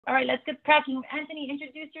All right, let's get cracking. Anthony,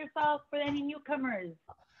 introduce yourself for any newcomers.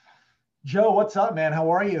 Joe, what's up, man? How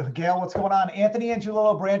are you? Gail, what's going on? Anthony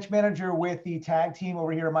Angelillo, branch manager with the Tag Team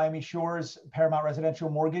over here at Miami Shores, Paramount Residential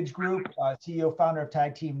Mortgage Group, CEO, founder of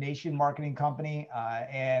Tag Team Nation Marketing Company,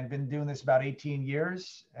 and been doing this about 18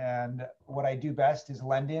 years. And what I do best is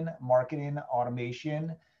lending, marketing,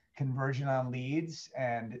 automation, conversion on leads.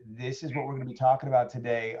 And this is what we're going to be talking about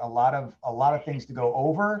today. A lot of things to go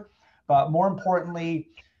over, but more importantly,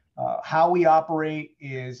 how we operate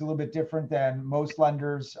is a little bit different than most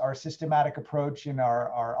lenders. Our systematic approach and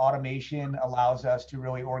our automation allows us to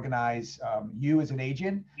really organize you as an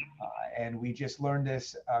agent. And we just learned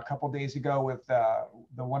this a couple of days ago with the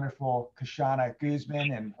wonderful Kashana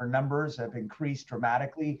Guzman, and her numbers have increased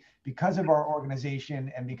dramatically because of our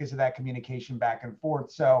organization and because of that communication back and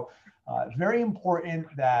forth. So very important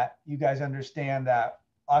that you guys understand that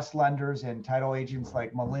us lenders and title agents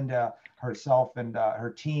like Melinda herself and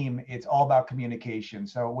her team, it's all about communication.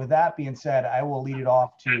 So with that being said, I will lead it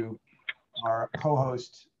off to our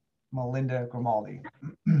co-host, Melinda Grimaldi.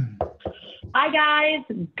 Hi, guys.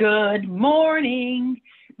 Good morning.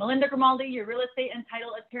 Melinda Grimaldi, your real estate and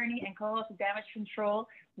title attorney and co-host of Damage Control.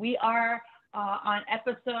 We are on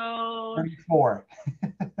episode 34.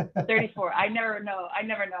 34. I never know.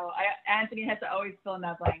 Anthony has to always fill in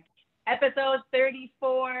that blank. Episode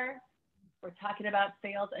 34. We're talking about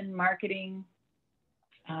sales and marketing.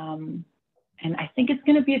 And I think it's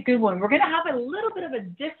going to be a good one. We're going to have a little bit of a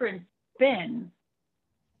different spin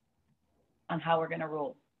on how we're going to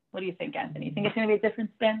roll. What do you think, Anthony? You think it's going to be a different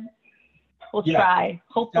spin? We'll try.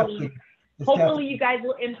 Hopefully you guys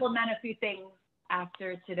will implement a few things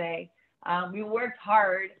after today. We worked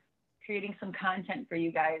hard creating some content for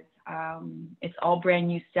you guys. It's all brand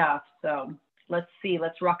new stuff. So let's see.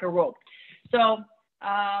 Let's rock and roll. So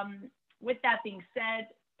with that being said,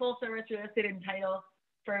 full service real estate and title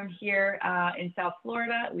firm here in South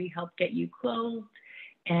Florida. We help get you closed,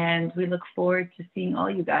 and we look forward to seeing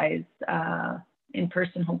all you guys in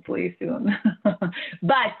person hopefully soon.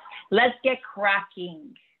 But let's get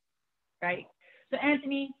cracking, right? So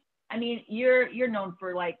Anthony, I mean, you're known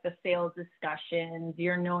for like the sales discussions.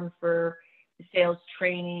 You're known for the sales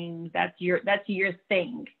training. That's your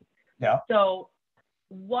thing. Yeah. So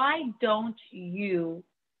why don't you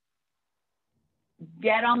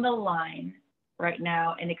get on the line right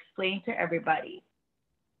now and explain to everybody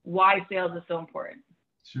why sales is so important?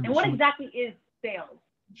 And what exactly is sales?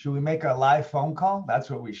 Should we make a live phone call? That's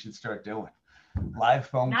what we should start doing. Live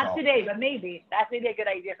phone call. Not today, but maybe. That's maybe a good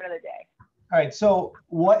idea for another day. All right. So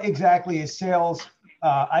what exactly is sales?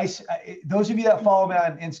 Those of you that follow me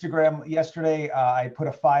on Instagram, yesterday I put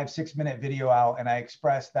a 5-6 minute video out, and I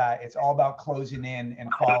expressed that it's all about closing in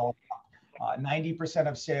and follow up. 90%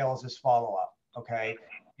 of sales is follow up. Okay.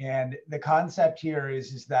 And the concept here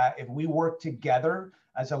is that if we work together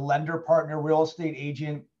as a lender partner, real estate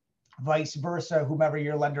agent, vice versa, whomever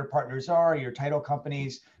your lender partners are, your title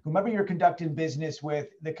companies, whomever you're conducting business with,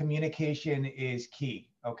 the communication is key.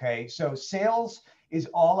 Okay. So sales is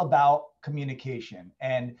all about communication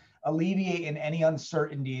and alleviating any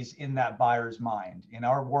uncertainties in that buyer's mind. In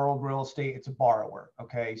our world, real estate, it's a borrower.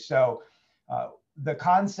 Okay. So the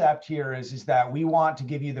concept here is that we want to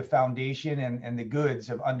give you the foundation and the goods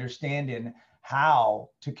of understanding how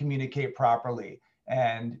to communicate properly.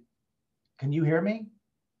 And can you hear me?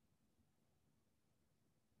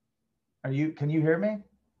 Can you hear me?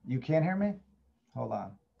 You can't hear me? Hold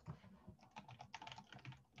on.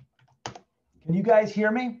 Can you guys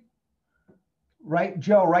hear me? Right,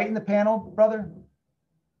 Joe, right in the panel, brother?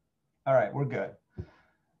 All right, we're good.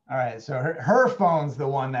 All right, so her phone's the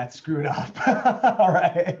one that screwed up. All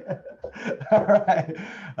right.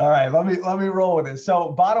 Let me roll with this.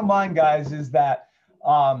 So bottom line, guys, is that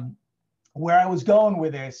where I was going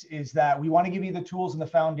with this is that we want to give you the tools and the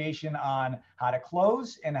foundation on how to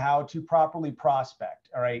close and how to properly prospect.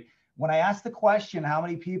 All right. When I asked the question, how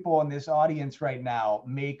many people in this audience right now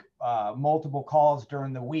make multiple calls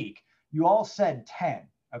during the week? You all said 10.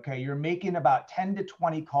 Okay. You're making about 10 to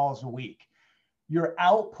 20 calls a week. Your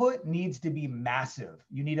output needs to be massive.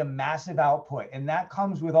 You need a massive output, and that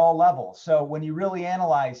comes with all levels. So when you really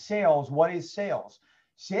analyze sales, what is sales?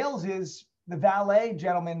 Sales is the valet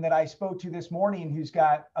gentleman that I spoke to this morning, who's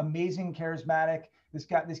got amazing charismatic. This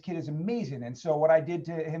kid is amazing. And so what I did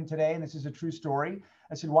to him today, and this is a true story,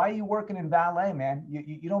 I said, "Why are you working in valet, man?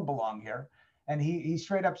 You don't belong here." And he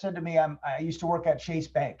straight up said to me, I used to work at Chase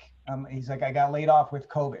Bank. He's like, "I got laid off with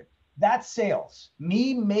COVID." That's sales.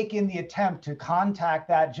 Me making the attempt to contact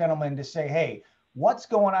that gentleman to say, "Hey, what's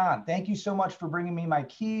going on? Thank you so much for bringing me my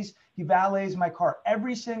keys." He valets my car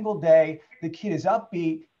every single day. The kid is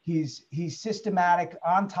upbeat. He's systematic,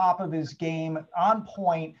 on top of his game, on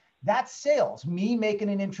point. That's sales. Me making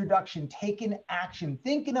an introduction, taking action,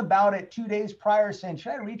 thinking about it 2 days prior, saying,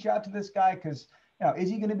 should I reach out to this guy? Because, is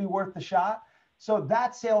he going to be worth the shot? So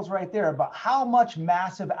that's sales right there. But how much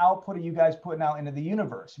massive output are you guys putting out into the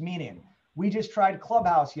universe? Meaning, we just tried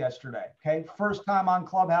Clubhouse yesterday. Okay. First time on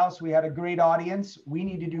Clubhouse, we had a great audience. We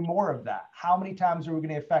need to do more of that. How many times are we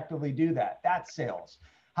going to effectively do that? That's sales.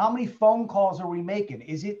 How many phone calls are we making?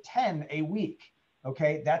 Is it 10 a week?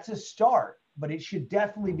 Okay. That's a start, but it should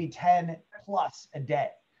definitely be 10 plus a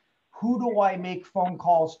day. Who do I make phone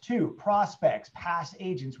calls to? Prospects, past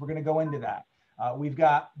agents. We're going to go into that. We've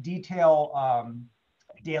got detailed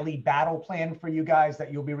daily battle plan for you guys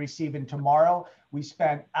that you'll be receiving tomorrow. We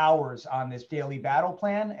spent hours on this daily battle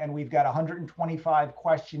plan, and we've got 125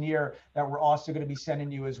 questionnaire that we're also going to be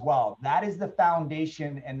sending you as well. That is the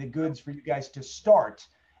foundation and the goods for you guys to start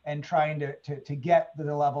and trying to get to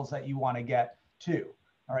the levels that you want to get to.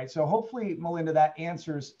 All right. So hopefully, Melinda, that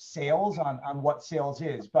answers sales on what sales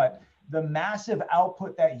is. But the massive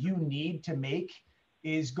output that you need to make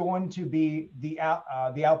is going to be the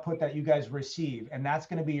output that you guys receive. And that's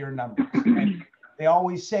going to be your numbers. And they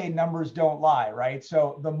always say numbers don't lie, right?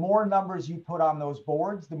 So the more numbers you put on those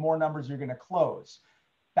boards, the more numbers you're going to close.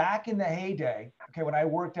 Back in the heyday, okay, when I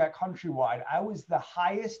worked at Countrywide, I was the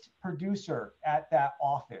highest producer at that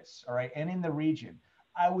office, all right, and in the region.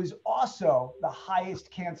 I was also the highest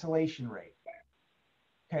cancellation rate.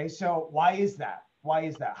 Okay, so why is that? Why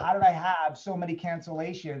is that? How did I have so many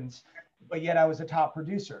cancellations, but yet I was a top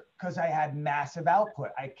producer? Because I had massive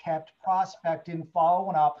output. I kept prospecting,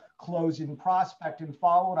 following up, closing, prospecting,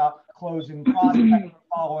 following up, closing, prospecting,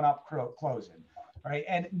 following up, closing. Right.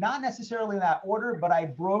 And not necessarily in that order, but I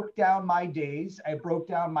broke down my days. I broke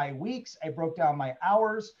down my weeks. I broke down my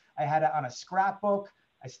hours. I had it on a scrapbook.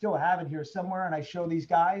 I still have it here somewhere. And I show these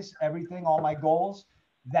guys everything, all my goals.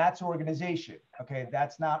 That's organization. Okay.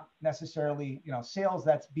 That's not necessarily, sales.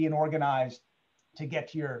 That's being organized to get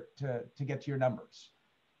to your numbers.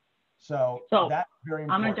 So that's very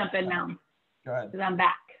important. I'm going to jump in now. Go ahead. Because I'm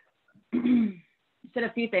back. You said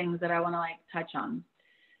a few things that I want to touch on.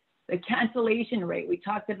 The cancellation rate, we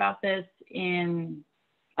talked about this in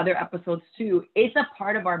other episodes too. It's a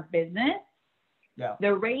part of our business. Yeah.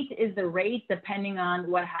 The rate is the rate depending on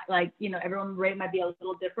everyone's rate might be a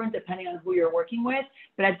little different depending on who you're working with.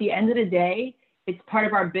 But at the end of the day, it's part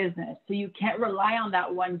of our business. So you can't rely on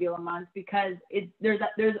that one deal a month because there's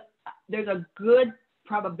a good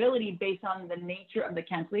probability based on the nature of the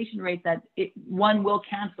cancellation rate that one will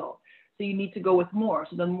cancel. So you need to go with more.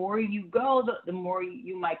 So the more you go, the more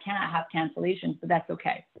you might have cancellations, but that's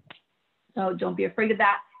okay. So don't be afraid of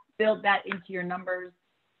that. Build that into your numbers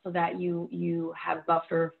so that you have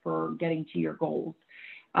buffer for getting to your goals.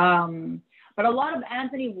 But a lot of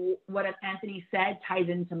what Anthony said ties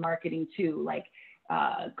into marketing too. Like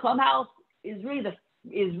Clubhouse is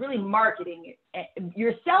really marketing.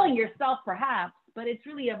 You're selling yourself perhaps, but it's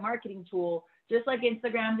really a marketing tool. Just like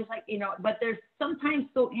Instagram, but they're sometimes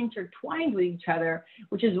so intertwined with each other,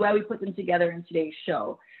 which is why we put them together in today's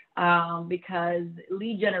show. Because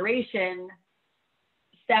lead generation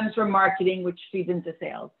stems from marketing, which feeds into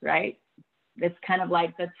sales, right? It's kind of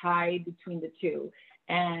like the tie between the two.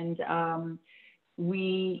 And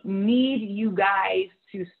we need you guys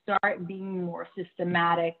to start being more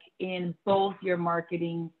systematic in both your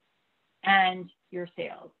marketing and your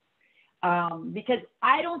sales. Because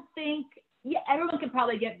I don't think, everyone can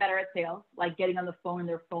probably get better at sales, like getting on the phone and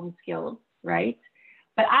their phone skills, right?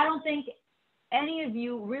 But I don't think any of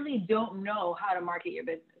you really don't know how to market your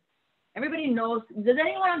business. Everybody knows. Does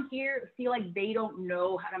anyone on here feel like they don't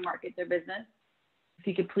know how to market their business? If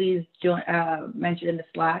you could please mention in the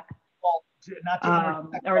Slack. Well, not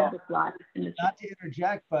to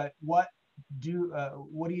interject, but what do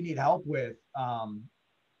you need help with?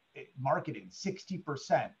 Marketing.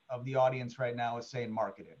 60% of the audience right now is saying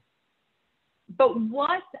marketing. But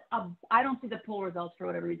I don't see the poll results for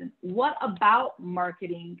whatever reason. What about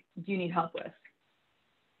marketing do you need help with?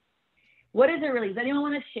 What is it really? Does anyone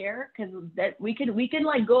want to share? Because that we can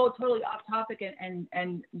go totally off topic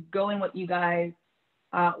and go in what you guys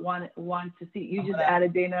want to see. You just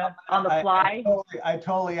added Dana on the fly. I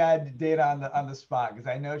totally added Dana on the spot because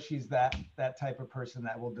I know she's that type of person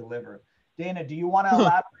that will deliver. Dana, do you want to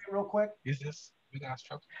elaborate real quick? Is this big ass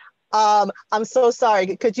truck? I'm so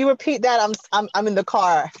sorry. Could you repeat that? I'm in the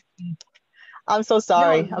car. I'm so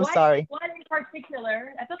sorry. No, I'm sorry. What in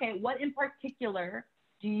particular? That's okay. What in particular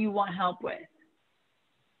do you want help with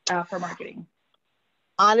for marketing?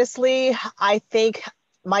 Honestly, I think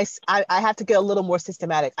I have to get a little more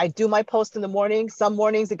systematic. I do my post in the morning. Some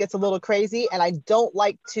mornings it gets a little crazy, and I don't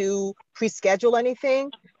like to pre-schedule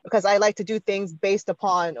anything because I like to do things based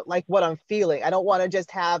upon like what I'm feeling. I don't want to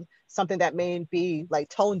just have something that may be like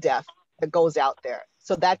tone deaf that goes out there.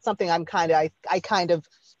 So that's something I kind of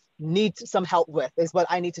need some help with, is what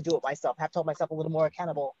I need to do it myself. I have to hold myself a little more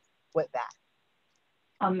accountable with that.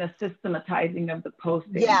 On the systematizing of the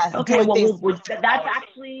posting. Yeah. Okay. Well,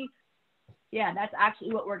 that's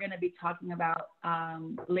actually what we're going to be talking about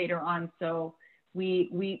later on. So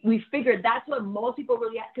we figured that's what most people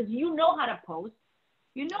really ask, because you know how to post,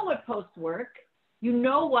 you know what posts work, you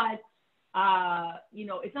know what,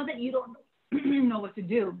 it's not that you don't know what to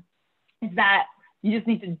do, it's that you just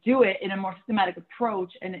need to do it in a more systematic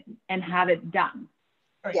approach and have it done.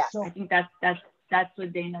 Right, yeah. So I think that's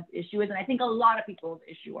what Dana's issue is. And I think a lot of people's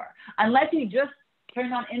issue are, unless you just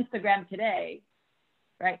turn on Instagram today,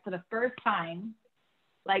 right, for the first time,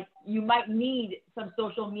 like you might need some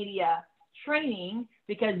social media training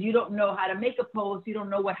because you don't know how to make a post, you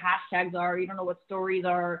don't know what hashtags are, you don't know what stories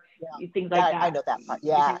are, things like that. I know that part.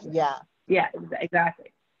 Yeah. Yeah,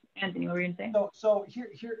 exactly. Anthony, what were you going to say? So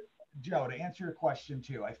here, Joe, to answer your question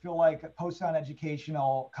too, I feel like post on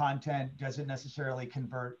educational content doesn't necessarily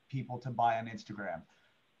convert people to buy on Instagram.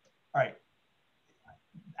 All right.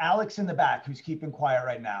 Alex in the back, who's keeping quiet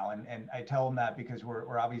right now, and I tell him that because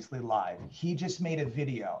we're obviously live. He just made a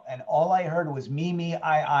video, and all I heard was me,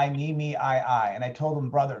 I, me, I. And I told him,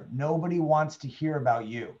 brother, nobody wants to hear about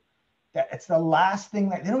you. It's the last thing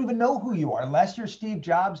that they don't even know who you are. Unless you're Steve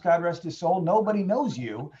Jobs, God rest his soul, nobody knows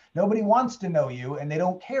you. Nobody wants to know you, and they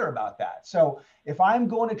don't care about that. So if I'm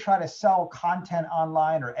going to try to sell content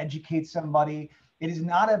online or educate somebody, it is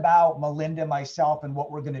not about Melinda, myself, and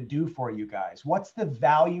what we're going to do for you guys. What's the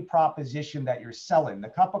value proposition that you're selling? The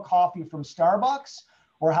cup of coffee from Starbucks,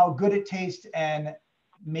 or how good it tastes, and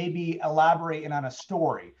maybe elaborating on a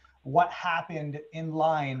story. What happened in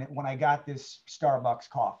line when I got this Starbucks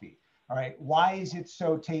coffee? All right. Why is it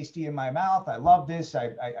so tasty in my mouth? I love this.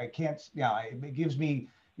 I can't, it gives me,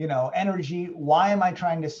 energy. Why am I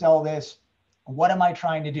trying to sell this? What am I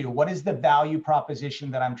trying to do? What is the value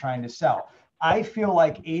proposition that I'm trying to sell? I feel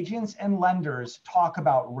like agents and lenders talk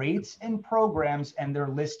about rates and programs and their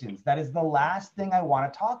listings. That is the last thing I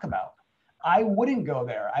want to talk about. I wouldn't go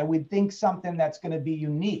there. I would think something that's going to be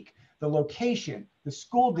unique. The location, the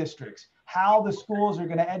school districts, how the schools are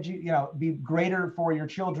going to be greater for your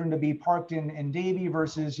children to be parked in Davie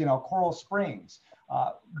versus, Coral Springs.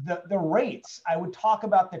 The rates, I would talk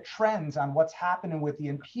about the trends on what's happening with the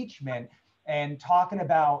impeachment and talking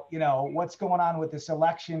about, what's going on with this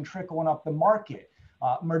election trickling up the market.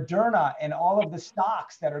 Moderna and all of the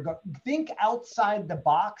stocks that are think outside the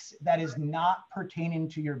box that is not pertaining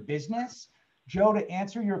to your business. Joe, to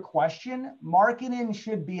answer your question, marketing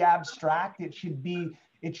should be abstract. It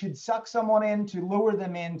should suck someone in, to lure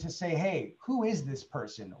them in, to say, hey, who is this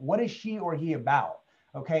person? What is she or he about?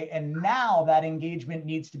 Okay. And now that engagement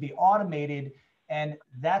needs to be automated. And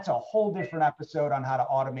that's a whole different episode on how to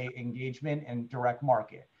automate engagement and direct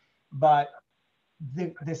market. But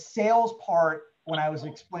the sales part, when I was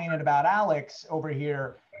explaining about Alex over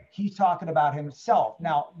here, he's talking about himself.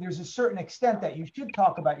 Now, there's a certain extent that you should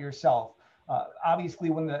talk about yourself. Obviously,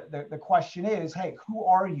 when the question is, hey, who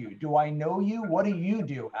are you? Do I know you? What do you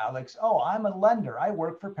do, Alex? Oh, I'm a lender. I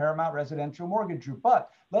work for Paramount Residential Mortgage Group. But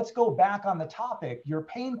let's go back on the topic. Your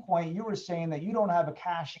pain point, you were saying that you don't have a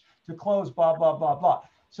cash to close, blah, blah, blah, blah.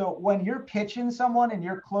 So when you're pitching someone and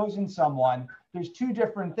you're closing someone, there's two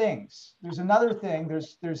different things. There's another thing.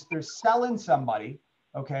 There's selling somebody,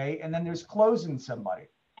 okay? And then there's closing somebody.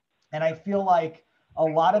 And I feel like a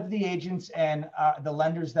lot of the agents and the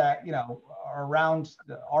lenders that, are around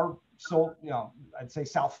I'd say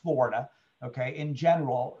South Florida, okay, in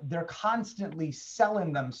general, they're constantly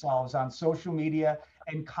selling themselves on social media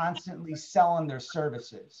and constantly selling their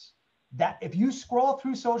services. That if you scroll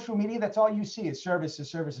through social media, that's all you see is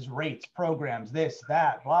services, rates, programs, this,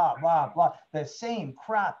 that, blah, blah, blah, the same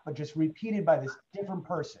crap, but just repeated by this different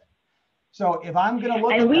person. So if I'm going to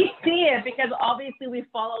look and we see it because obviously we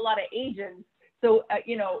follow a lot of agents. So,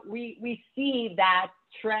 we see that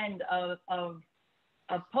trend of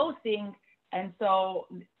posting. And so,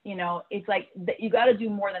 it's like you got to do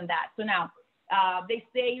more than that. So now they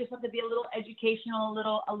say you just have to be a little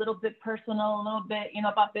educational, a little bit personal, a little bit,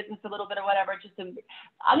 about business, a little bit of whatever.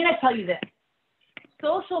 I'm going to tell you this.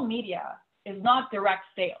 Social media is not direct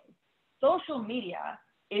sales. Social media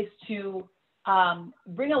is to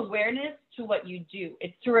bring awareness to what you do.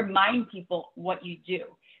 It's to remind people what you do.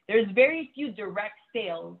 There's very few direct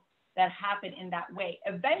sales that happen in that way.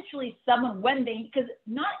 Eventually someone, because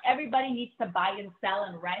not everybody needs to buy and sell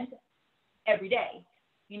and rent every day.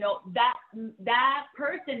 You know, that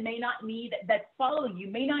person may not need, that's following you,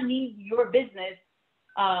 may not need your business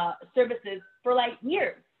services for like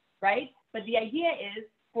years, right? But the idea is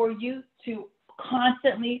for you to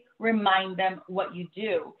constantly remind them what you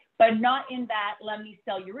do, but not in that, let me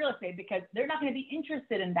sell you real estate, because they're not going to be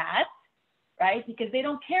interested in that, right? Because they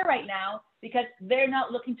don't care right now, because they're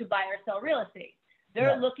not looking to buy or sell real estate.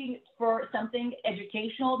 They're looking for something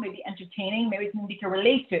educational, maybe entertaining, maybe something they can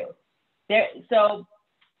relate to. So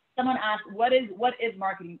someone asked, what is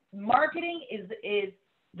marketing? Marketing is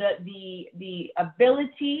the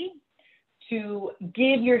ability to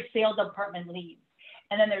give your sales department leads.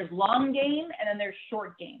 And then there's long game, and then there's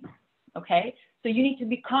short game. Okay, so you need to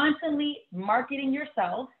be constantly marketing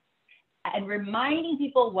yourself and reminding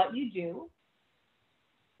people what you do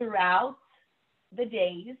throughout the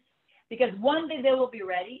days, because one day they will be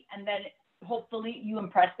ready, and then hopefully you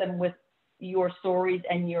impress them with your stories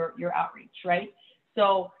and your outreach, right?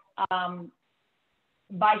 So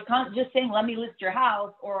by just saying, let me list your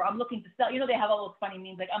house, or I'm looking to sell, you know, they have all those funny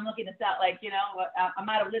memes, like I'm looking to sell, like, you know, I'm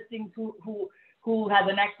out of listings, who has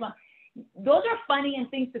the next one. Those are funny and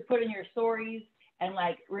things to put in your stories and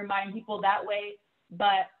like remind people that way.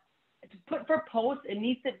 But to put for posts, it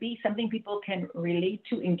needs to be something people can relate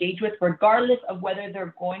to, engage with, regardless of whether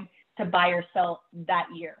they're going to buy or sell that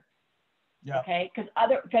year. Yeah. Okay,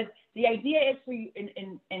 because the idea is for you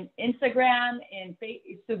in Instagram and Facebook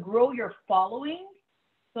is to grow your following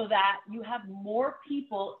so that you have more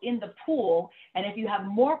people in the pool. And if you have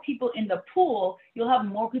more people in the pool, you'll have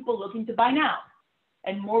more people looking to buy now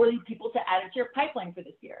and more people to add it to your pipeline for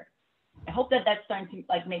this year. I hope that that's starting to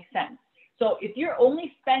like make sense. So if you're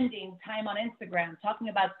only spending time on Instagram talking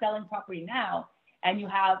about selling property now, and you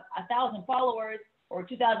have 1,000 followers or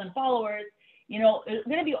 2,000 followers, you know, there's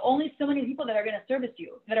going to be only so many people that are going to service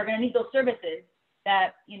you, that are going to need those services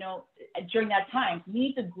that, you know, during that time. You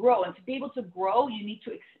need to grow, and to be able to grow, you need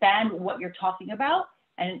to expand what you're talking about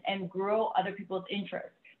and grow other people's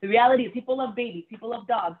interests. The reality is people love babies, people love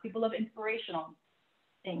dogs, people love inspirational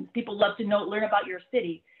things. People love to learn about your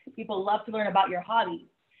city. People love to learn about your hobbies,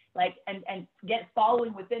 like, and get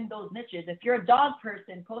following within those niches. If you're a dog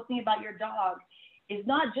person, posting about your dog is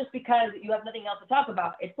not just because you have nothing else to talk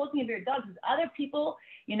about. It's posting about your dog because other people,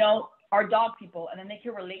 you know, are dog people, and then they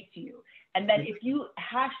can relate to you. And then if you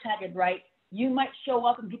hashtag it right, you might show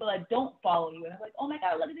up and people that don't follow you. And I'm like, oh my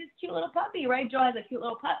God, look at this cute little puppy, right? Joe has a cute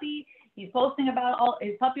little puppy. He's posting about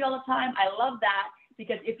his puppy all the time. I love that,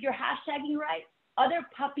 because if you're hashtagging right, other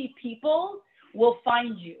puppy people will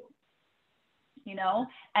find you, you know?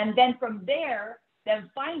 And then from there,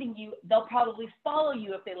 them finding you, they'll probably follow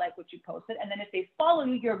you if they like what you posted. And then if they follow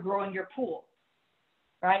you, you're growing your pool,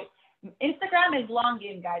 right? Instagram is long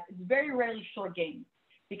game, guys. It's very rarely short game,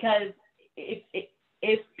 because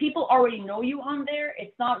if people already know you on there,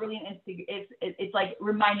 it's not really it's like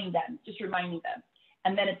reminding them.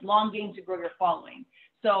 And then it's long game to grow your following.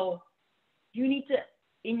 So you need to,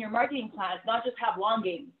 in your marketing plan, not just have long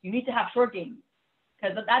games. You need to have short games,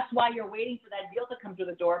 because that's why you're waiting for that deal to come through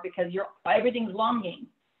the door, because everything's long game.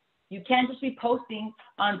 You can't just be posting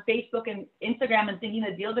on Facebook and Instagram and thinking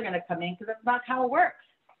the deals are going to come in, because that's not how it works.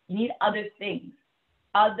 You need other things,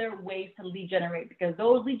 other ways to lead generate, because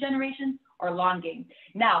those lead generations are long game.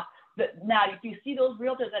 Now if you see those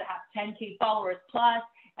realtors that have 10K followers plus,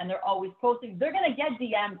 and they're always posting, they're going to get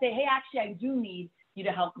DMs, say, hey, actually, I do need you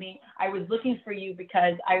to help me. I was looking for you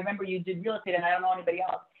because I remember you did real estate and I don't know anybody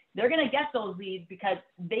else. They're going to get those leads because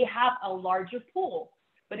they have a larger pool.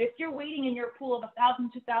 But if you're waiting in your pool of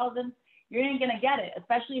 1,000, 2,000, you're not going to get it,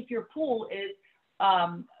 especially if your pool is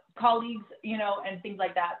colleagues, you know, and things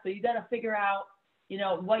like that. So you got to figure out, you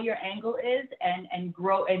know, what your angle is and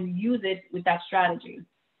grow and use it with that strategy.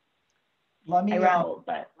 No,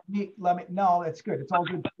 it's good. It's all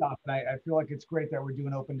good stuff. And I feel like it's great that we're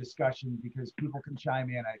doing open discussion, because people can chime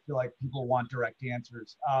in. I feel like people want direct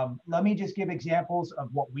answers. Let me just give examples of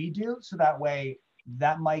what we do, so that way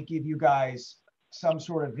that might give you guys some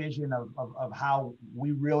sort of vision of how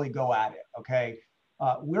we really go at it, okay?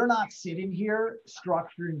 We're not sitting here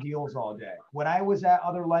structuring deals all day. When I was at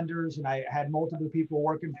other lenders and I had multiple people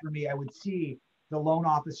working for me, I would see the loan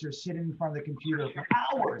officer sitting in front of the computer for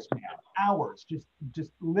hours, man, hours,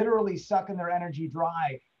 just literally sucking their energy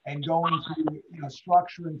dry and going through, you know,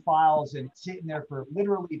 structuring files and sitting there for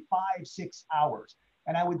literally 5-6 hours.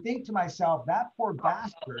 And I would think to myself, that poor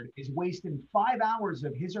bastard is wasting 5 hours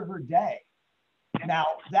of his or her day. Now,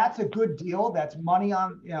 that's a good deal. That's money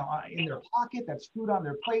on, you know, in their pocket. That's food on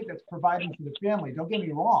their plate. That's providing for the family. Don't get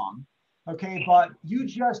me wrong. Okay, but you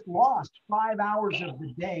just lost 5 hours of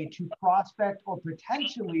the day to prospect or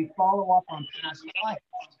potentially follow up on past clients.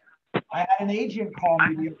 I had an agent call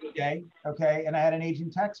me the other day, okay, and I had an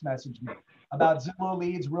agent text message me about Zillow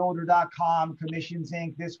leads, Realtor.com, Commissions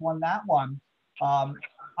Inc., this one, that one.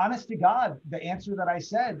 Honest to God, the answer that I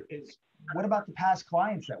said is, what about the past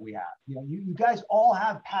clients that we have? You know, you guys all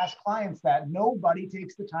have past clients that nobody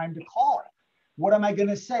takes the time to call. What am I going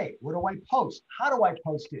to say? What do I post? How do I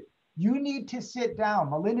post it? You need to sit down.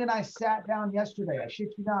 Melinda and I sat down yesterday, I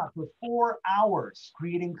shit you not, for 4 hours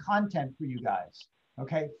creating content for you guys.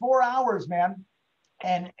 Okay, 4 hours, man.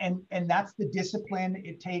 And that's the discipline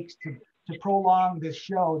it takes to prolong this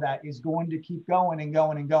show that is going to keep going and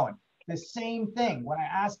going and going. The same thing, when I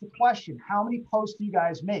asked the question, how many posts do you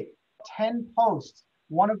guys make? 10 posts,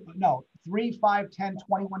 3, 5, 10,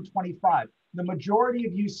 21, 25. The majority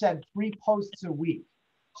of you said 3 posts a week.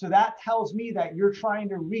 So that tells me that you're trying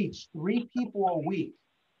to reach 3 people a week.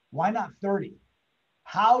 Why not 30?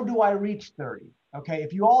 How do I reach 30? Okay,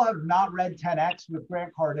 if you all have not read 10X with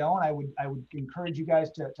Grant Cardone, I would encourage you guys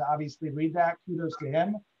to obviously read that. Kudos to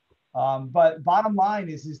him. But bottom line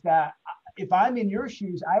is that if I'm in your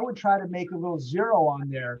shoes, I would try to make a little 0 on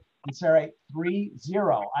there and say, all right, 30.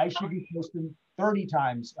 I should be posting 30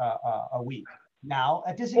 times a week. Now,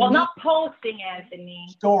 that doesn't mean not posting, Anthony.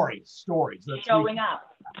 Stories. Showing up.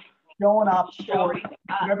 Showing up,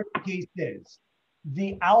 whatever the case is.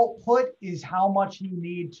 The output is how much you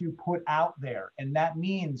need to put out there. And that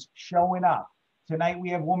means showing up. Tonight we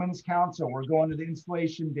have Women's Council. We're going to the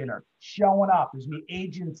installation dinner. Showing up. There's me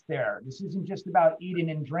agents there. This isn't just about eating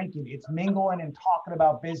and drinking. It's mingling and talking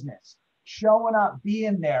about business. Showing up,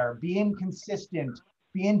 being there, being consistent,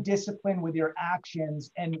 being disciplined with your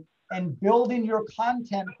actions, and building your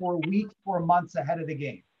content for weeks or months ahead of the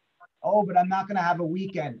game. Oh, but I'm not going to have a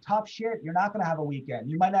weekend. Tough shit. You're not going to have a weekend.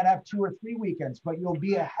 You might not have 2 or 3 weekends, but you'll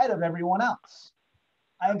be ahead of everyone else.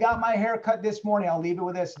 I got my hair cut this morning. I'll leave it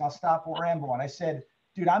with this and I'll stop rambling. I said,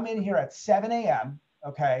 dude, I'm in here at 7 a.m.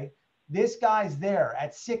 Okay. This guy's there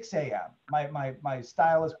at 6 a.m. My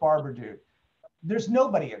stylist barber dude. There's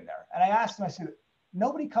nobody in there. And I asked him, I said,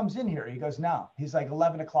 nobody comes in here. He goes, no. He's like,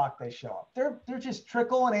 11 o'clock they show up. They're just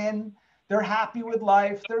trickling in. They're happy with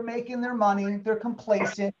life. They're making their money. They're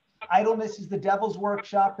complacent. Idleness is the devil's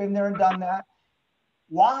workshop. Been there and done that.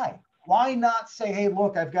 Why? Why not say, hey,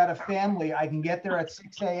 look, I've got a family. I can get there at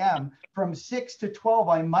 6 a.m. From 6 to 12,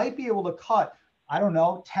 I might be able to cut, I don't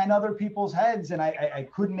know, 10 other people's heads. And I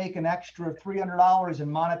could make an extra $300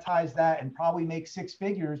 and monetize that and probably make 6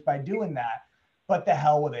 figures by doing that. But the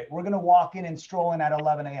hell with it. We're going to walk in and stroll in at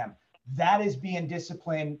 11 a.m. That is being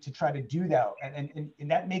disciplined to try to do that. And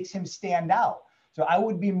that makes him stand out. So I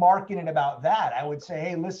would be marketing about that. I would say,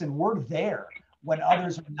 hey, listen, we're there when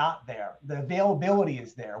others are not there. The availability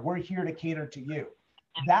is there. We're here to cater to you.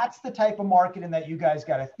 That's the type of marketing that you guys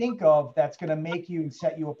got to think of that's going to make you and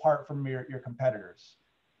set you apart from your competitors.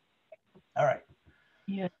 All right.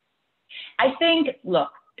 Yeah. I think,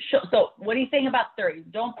 look, so what are you saying about 30?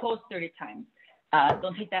 Don't post 30 times.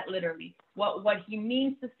 Don't take that literally. What he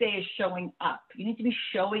means to say is showing up. You need to be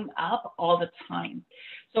showing up all the time.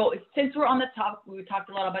 So since we're on the topic, we talked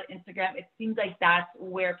a lot about Instagram. It seems like that's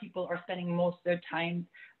where people are spending most of their time,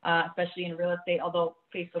 especially in real estate, although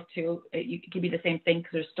Facebook too, it can be the same thing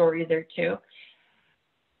because there's stories there too.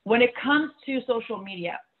 When it comes to social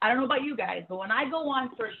media, I don't know about you guys, but when I go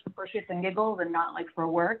on for shits and giggles and not like for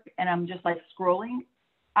work, and I'm just like scrolling,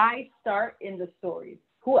 I start in the stories.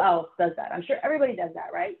 Who else does that? I'm sure everybody does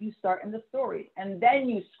that, right? You start in the stories and then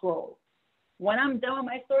you scroll. When I'm done with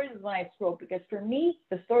my stories is when I scroll, because for me,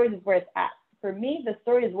 the stories is where it's at. For me, the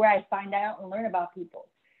story is where I find out and learn about people.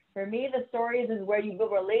 For me, the stories is where you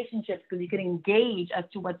build relationships because you can engage as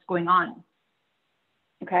to what's going on.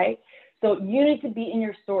 Okay? So you need to be in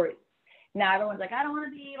your stories. Now, everyone's like, I don't want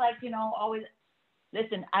to be like, always.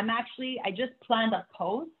 Listen, I just planned a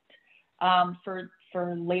post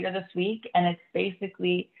for later this week, and it's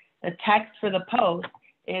basically the text for the post.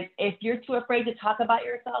 If you're too afraid to talk about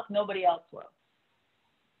yourself, nobody else will.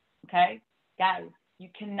 Okay? Guys, you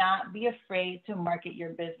cannot be afraid to market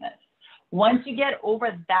your business. Once you get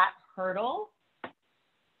over that hurdle,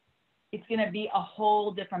 it's going to be a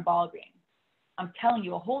whole different ballgame. I'm telling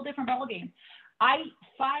you, a whole different ballgame. 5-6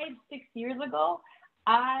 years ago,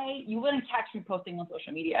 you wouldn't catch me posting on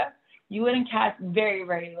social media. You wouldn't catch very,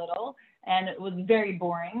 very little. And it was very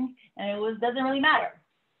boring. And it doesn't really matter.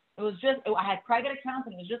 It was just, I had private accounts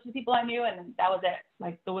and it was just with people I knew, and that was it.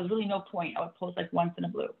 Like, there was really no point. I would post like once in a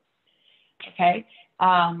blue. Okay.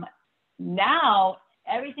 Now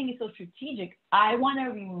everything is so strategic. I want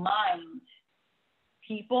to remind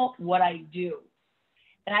people what I do.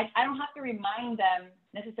 And I don't have to remind them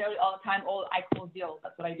necessarily all the time, oh, I close deals.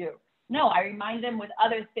 That's what I do. No, I remind them with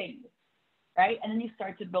other things, right? And then you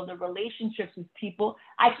start to build the relationships with people.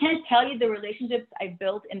 I can't tell you the relationships I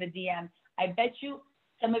built in the DM. I bet you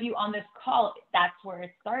some of you on this call, that's where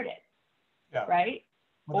it started, right?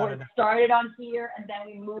 Or it started on here and then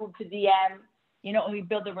we moved to DM, you know, and we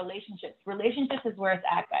build the relationships. Relationships is where it's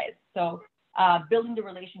at, guys. So building the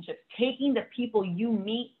relationships, taking the people you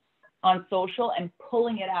meet on social and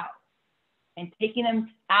pulling it out and taking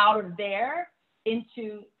them out of there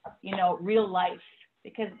into, you know, real life,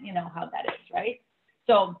 because you know how that is, right?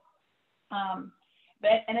 So, and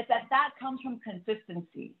it's that comes from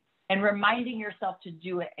consistency and reminding yourself to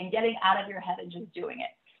do it and getting out of your head and just doing it.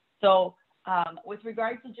 So with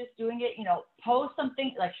regards to just doing it, you know, post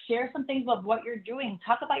something, like share some things about what you're doing,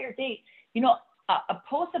 talk about your date, you know, a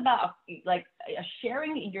post about like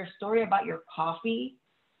sharing your story about your coffee.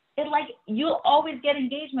 It like, you'll always get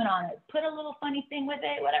engagement on it. Put a little funny thing with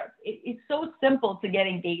it, whatever. It's so simple to get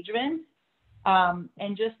engagement. And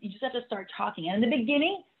you just have to start talking. And in the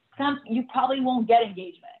beginning, you probably won't get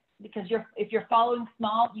engagement because if you're following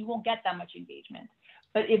small, you won't get that much engagement.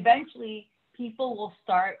 But eventually, people will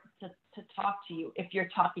start to talk to you if you're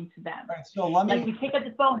talking to them. Right, so let me, like you pick up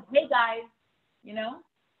the phone, hey guys, you know,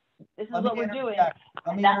 this is what we're doing.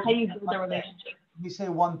 And that's how you build the relationship. Let me say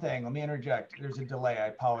one thing. Let me interject. There's a delay. I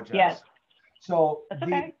apologize. Yes. So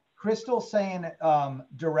Okay. Crystal saying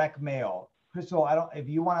direct mail. Crystal, if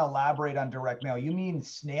you want to elaborate on direct mail, you mean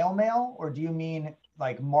snail mail or do you mean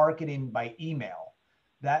like marketing by email?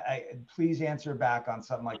 Please answer back on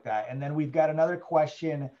something like that. And then we've got another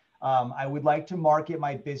question. I would like to market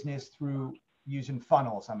my business through using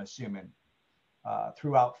funnels, I'm assuming,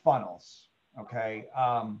 throughout funnels. Okay.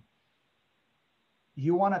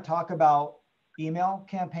 You want to talk about email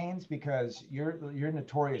campaigns because you're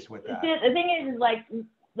notorious with that. The thing is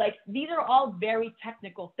like these are all very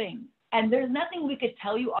technical things, and there's nothing we could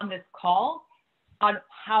tell you on this call on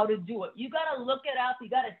how to do it. You got to look it up. You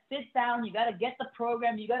got to sit down. You got to get the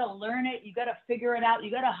program. You got to learn it. You got to figure it out.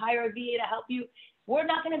 You got to hire a VA to help you. We're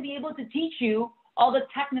not going to be able to teach you all the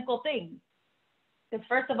technical things. Because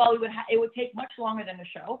first of all, it would take much longer than the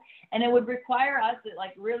show, and it would require us to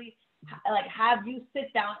like really like have you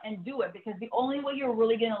sit down and do it, because the only way you're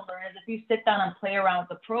really going to learn is if you sit down and play around with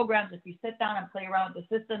the programs, if you sit down and play around with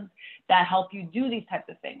the systems that help you do these types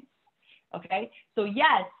of things. Okay, so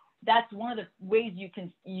yes, that's one of the ways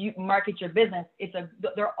you market your business.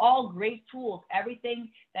 They're all great tools. Everything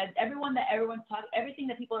that everyone's talking, everything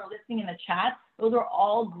that people are listing in the chat, those are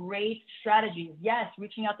all great strategies. Yes,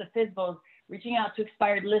 reaching out to FSBOs, reaching out to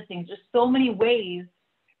expired listings. There's so many ways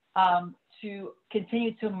to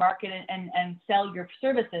continue to market and sell your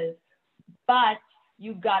services, but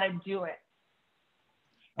you got to do it.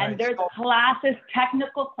 And there's classes,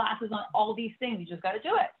 technical classes on all these things. You just got to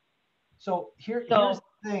do it. So here's the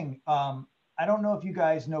thing. I don't know if you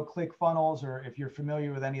guys know ClickFunnels or if you're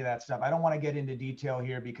familiar with any of that stuff. I don't want to get into detail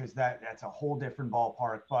here because that's a whole different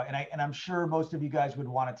ballpark. But I'm sure most of you guys would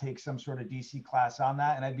want to take some sort of DC class on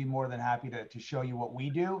that, and I'd be more than happy to show you what we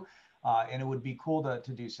do. And it would be cool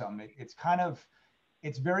to do something.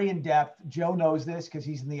 It's very in depth. Joe knows this because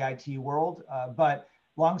he's in the IT world. But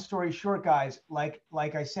long story short, guys, like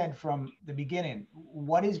I said from the beginning,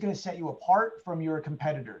 what is going to set you apart from your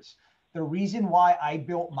competitors? The reason why I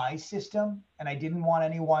built my system and I didn't want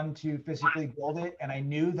anyone to physically build it, and I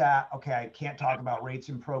knew that, okay, I can't talk about rates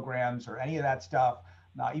and programs or any of that stuff,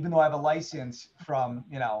 even though I have a license from,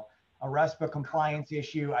 a RESPA compliance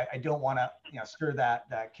issue, I don't want to, stir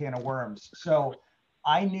that can of worms. So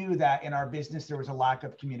I knew that in our business, there was a lack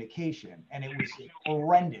of communication, and it was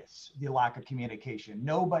horrendous, the lack of communication.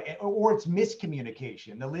 Nobody, or it's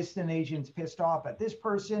miscommunication. The listing agent's pissed off at this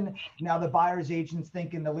person. Now the buyer's agent's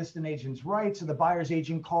thinking the listing agent's right. So the buyer's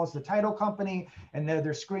agent calls the title company and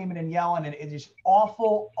they're screaming and yelling, and it is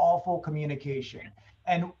awful, awful communication.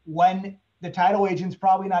 And when the title agent's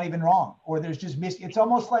probably not even wrong, or there's just it's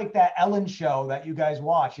almost like that Ellen show that you guys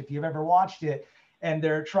watch, if you've ever watched it, and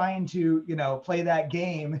they're trying to, play that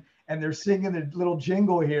game and they're singing the little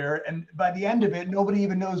jingle here. And by the end of it, nobody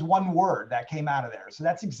even knows one word that came out of there. So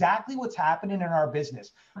that's exactly what's happening in our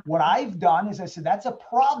business. What I've done is I said, that's a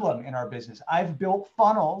problem in our business. I've built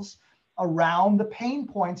funnels around the pain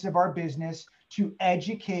points of our business to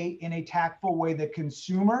educate in a tactful way the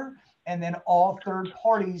consumer and then all third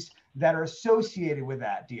parties that are associated with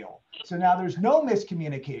that deal. So now there's no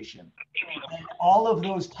miscommunication. And all of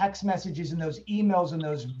those text messages and those emails and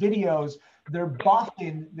those videos, they're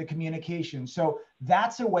buffing the communication. So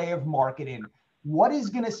that's a way of marketing. What is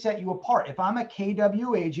going to set you apart? If I'm a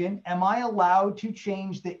KW agent, am I allowed to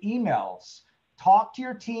change the emails talk to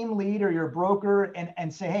your team lead or your broker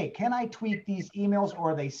and say, hey, can I tweak these emails,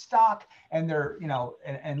 or are they stuck and they're,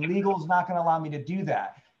 and legal's not going to allow me to do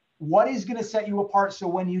that? What is going to set you apart? So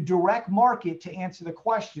when you direct market, to answer the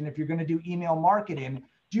question, if you're going to do email marketing,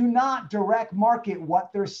 do not direct market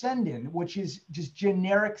what they're sending, which is just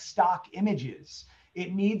generic stock images.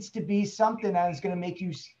 It needs to be something that is going to make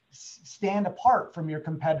you stand apart from your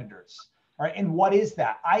competitors. All right. And what is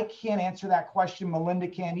that? I can't answer that question. Melinda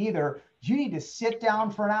can't either. You need to sit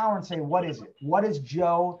down for an hour and say, what is it? What is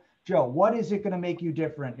Joe, what is it going to make you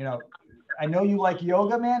different? I know you like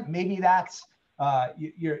yoga, man. Maybe that's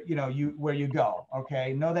where you go.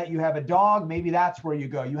 Okay. Know that you have a dog. Maybe that's where you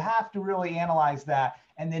go. You have to really analyze that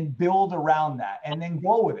and then build around that and then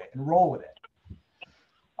go with it and roll with it.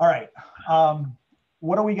 All right.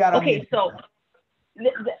 What do we got on Okay, so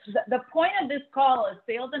the point of this call is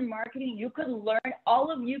sales and marketing. You can learn,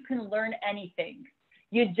 all of you can learn anything.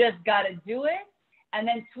 You just got to do it and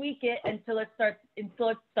then tweak it until it starts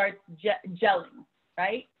gelling,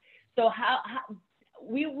 right? So how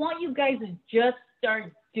we want you guys to just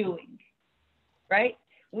start doing, right?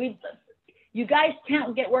 You guys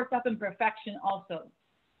can't get worked up in perfection also.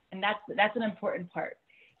 And that's an important part.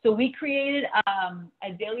 So we created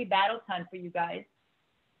a daily battle plan for you guys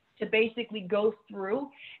to basically go through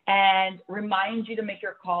and remind you to make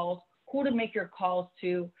your calls, who to make your calls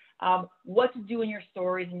to, what to do in your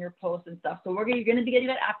stories and your posts and stuff. So you're going to be getting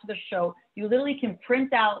that after the show. You literally can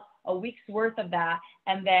print out a week's worth of that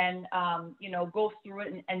and then, go through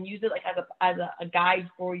it and use it like as a guide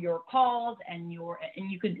for your calls and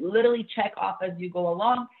you could literally check off as you go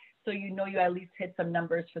along. So you at least hit some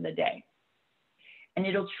numbers for the day. And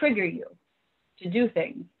it'll trigger you to do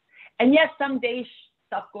things. And yes, some days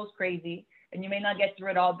stuff goes crazy and you may not get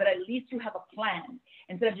through it all, but at least you have a plan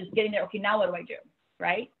instead of just getting there. Okay, now what do I do?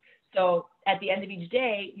 Right? So at the end of each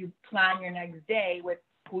day, you plan your next day with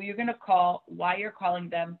who you're going to call, why you're calling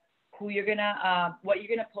them, who you're going to, what you're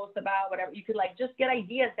going to post about, whatever. You could just get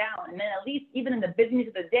ideas down. And then at least even in the busyness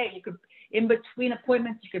of the day, you could, in between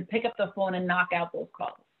appointments, you could pick up the phone and knock out those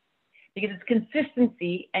calls. Because it's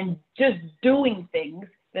consistency and just doing things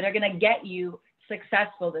that are going to get you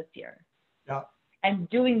successful this year. Yeah. And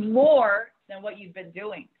doing more than what you've been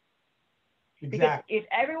doing. Exactly. Because if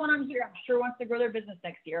everyone on here, I'm sure, wants to grow their business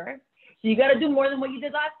next year, so you got to do more than what you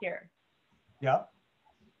did last year. Yeah.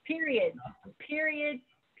 Period.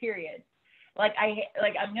 Like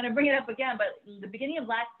I'm going to bring it up again, but the beginning of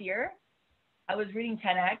last year, I was reading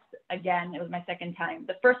 10X again. It was my second time.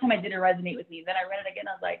 The first time I didn't resonate with me. Then I read it again.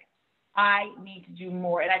 I was like, I need to do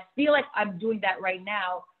more. And I feel like I'm doing that right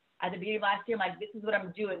now. At the beginning of last year, I'm like, this is what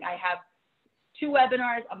I'm doing. I have 2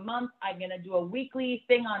 webinars a month. I'm going to do a weekly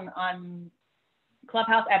thing on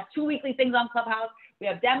Clubhouse. I have 2 weekly things on Clubhouse. We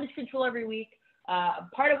have damage control every week.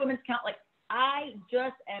 Part of Women's Count. Like, I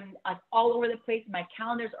just am all over the place. My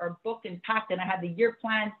calendars are booked and packed, and I have the year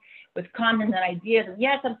plans with content and ideas. And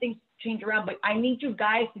yes, some things change around, but I need you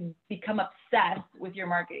guys to become obsessed with your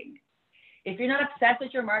marketing. If you're not obsessed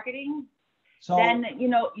with your marketing, then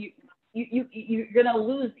you're gonna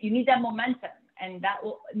lose. You need that momentum, and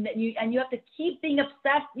you have to keep being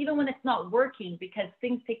obsessed even when it's not working, because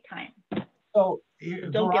things take time. So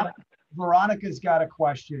don't give up. Veronica's got a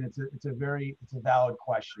question. It's a valid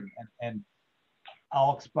question, and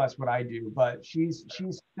I'll express what I do. But she's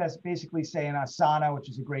just basically saying Asana, which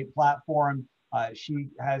is a great platform. She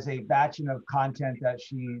has a batch of content that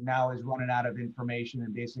she now is running out of information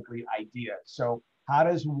and basically ideas. So how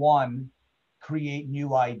does one create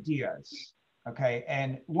new ideas? Okay.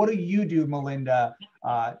 And what do you do, Melinda,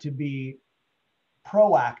 to be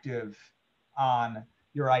proactive on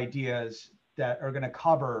your ideas that are going to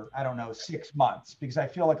cover, 6 months? Because I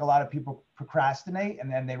feel like a lot of people procrastinate and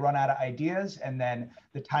then they run out of ideas and then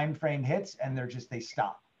the time frame hits and they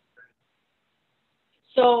stop.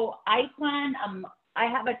 So I plan, I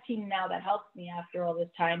have a team now that helps me after all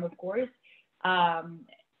this time, of course.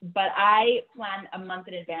 But I plan a month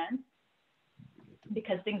in advance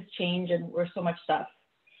because things change and we're so much stuff.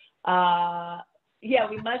 Yeah,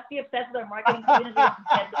 we must be obsessed with our marketing.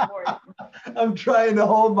 I'm trying to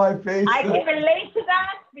hold my face. I can relate to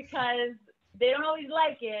that because they don't always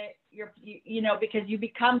like it. Because you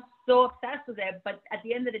become so obsessed with it. But at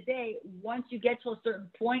the end of the day, once you get to a certain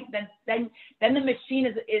point, then the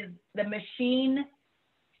machine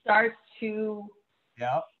starts to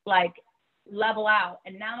level out.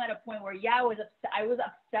 And now I'm at a point where I was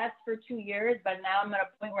obsessed for 2 years, but now I'm at a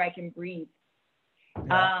point where I can breathe.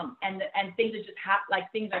 Yeah. And things are just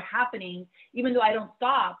things are happening, even though I don't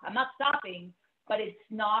stop. I'm not stopping, but it's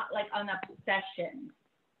not like an obsession.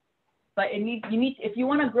 But if you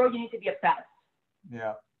want to grow, you need to be obsessed.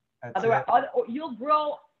 Yeah. That's Otherwise, it. you'll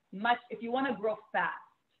grow much. If you want to grow fast,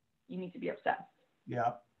 you need to be obsessed.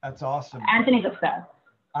 Yeah, that's awesome. Anthony's obsessed.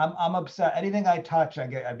 I'm obsessed. Anything I touch,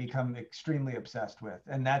 I become extremely obsessed with,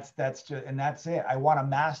 and that's it. I want to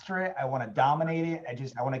master it. I want to dominate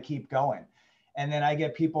it. I want to keep going. And then I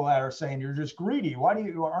get people that are saying you're just greedy. Why do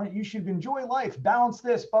you should enjoy life, balance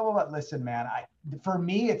this, blah blah blah. Listen, man, for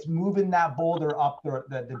me, it's moving that boulder up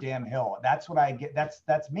the damn hill. That's what I get.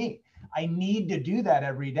 That's me. I need to do that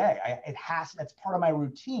every day. That's part of my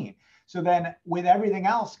routine. So then with everything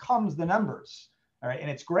else comes the numbers. All right.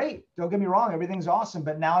 And it's great. Don't get me wrong. Everything's awesome.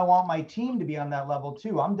 But now I want my team to be on that level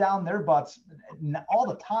too. I'm down their butts all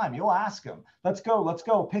the time. You'll ask them, let's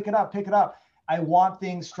go, pick it up. I want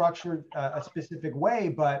things structured a specific way,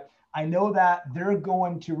 but I know that they're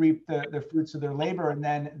going to reap the fruits of their labor, and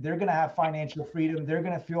then they're going to have financial freedom. They're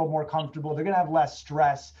going to feel more comfortable. They're going to have less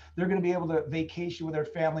stress. They're going to be able to vacation with their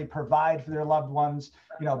family, provide for their loved ones,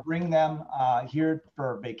 bring them here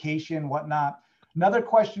for vacation, whatnot. Another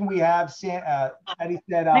question we have, Eddie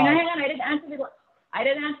said. Hang on. I didn't answer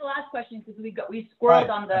the last question because we squirreled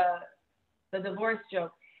on the divorce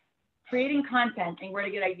joke. Creating content and where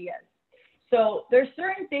to get ideas. So there's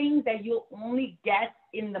certain things that you'll only get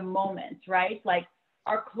in the moment, right? Like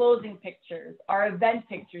our closing pictures, our event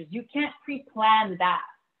pictures. You can't pre-plan that,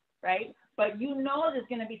 right? But there's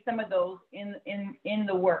going to be some of those in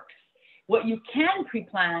the works. What you can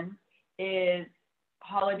pre-plan is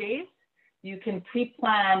holidays. You can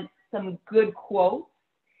pre-plan some good quotes.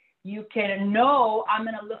 You can know I'm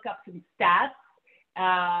going to look up some stats,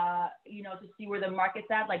 to see where the market's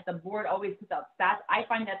at. Like the board always puts out stats. I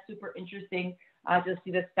find that super interesting to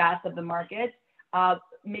see the stats of the market.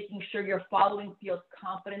 Making sure your following feels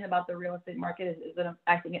confident about the real estate market is an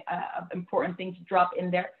important thing to drop in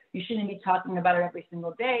there. You shouldn't be talking about it every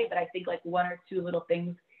single day, but I think like one or two little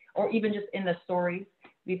things, or even just in the stories,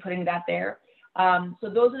 be putting that there. So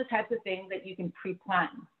those are the types of things that you can pre-plan.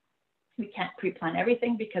 We can't pre-plan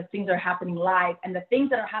everything because things are happening live, and the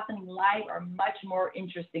things that are happening live are much more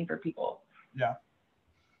interesting for people. Yeah.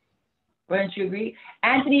 Wouldn't you agree?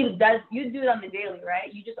 Anthony, you do it on the daily,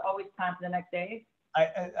 right? You just always plan for the next day.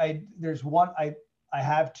 I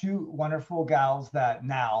have two wonderful gals that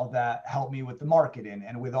help me with the marketing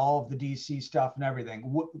and with all of the DC stuff and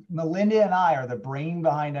everything. Melinda and I are the brain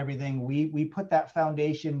behind everything. We put that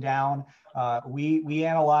foundation down. We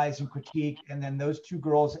analyze and critique, and then those two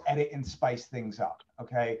girls edit and spice things up.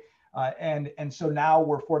 Okay. And so now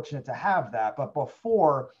we're fortunate to have that. But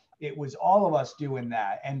before, it was all of us doing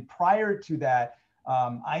that. And prior to that,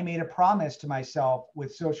 I made a promise to myself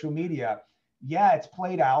with social media. Yeah, it's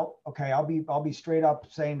played out. Okay, I'll be straight up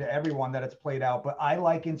saying to everyone that it's played out, but I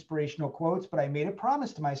like inspirational quotes. But I made a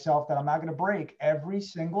promise to myself that I'm not going to break. Every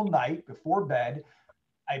single night before bed,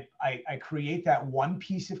 I create that one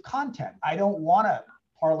piece of content. I don't want to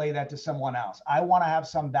parlay that to someone else. I want to have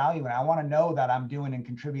some value, and I want to know that I'm doing and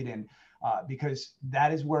contributing because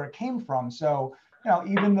that is where it came from. So,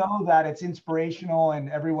 even though that it's inspirational and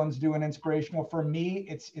everyone's doing inspirational, for me,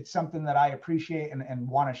 it's something that I appreciate and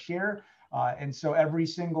want to share. And so every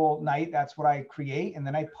single night, that's what I create. And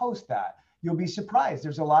then I post that. You'll be surprised.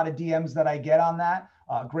 There's a lot of DMs that I get on that,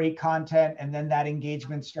 great content. And then that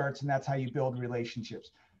engagement starts, and that's how you build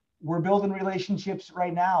relationships. We're building relationships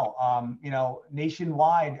right now,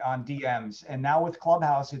 nationwide on DMs. And now with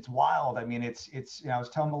Clubhouse, it's wild. I mean, it's I was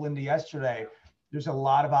telling Melinda yesterday, there's a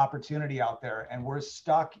lot of opportunity out there, and we're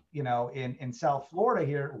stuck, in South Florida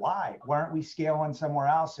here. Why aren't we scaling somewhere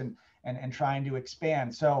else and trying to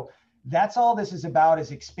expand? So that's all this is about, is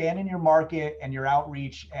expanding your market and your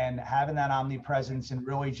outreach and having that omnipresence and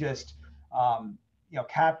really just,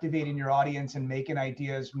 captivating your audience and making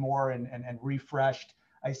ideas more and refreshed.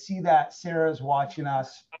 I see that Sarah's watching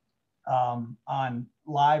us on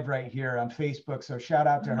live right here on Facebook. So shout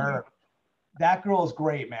out to her. That girl is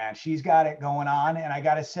great, man. She's got it going on. And I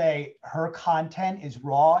got to say, her content is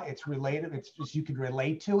raw. It's related. It's just, you could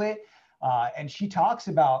relate to it. And she talks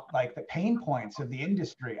about like the pain points of the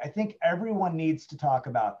industry. I think everyone needs to talk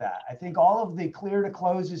about that. I think all of the clear to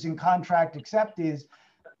closes and contract accepts,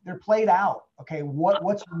 they're played out. Okay.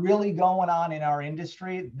 What's really going on in our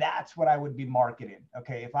industry? That's what I would be marketing.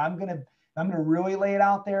 Okay. If I'm going to really lay it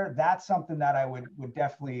out there, that's something that I would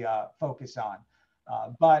definitely focus on.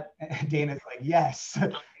 But Dana's like, yes,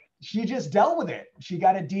 she just dealt with it. She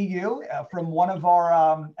got a DU from one of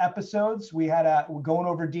our episodes. We're going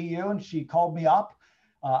over DU, and she called me up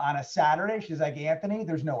on a Saturday. She's like, Anthony,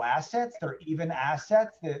 there's no assets. They're even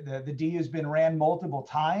assets. The DU has been ran multiple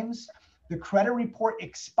times. The credit report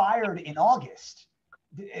expired in August.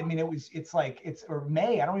 I mean, or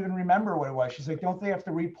May. I don't even remember what it was. She's like, don't they have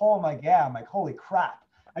to repoll? I'm like, yeah. I'm like, holy crap.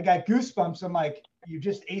 I got goosebumps. I'm like, you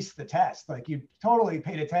just aced the test. Like you totally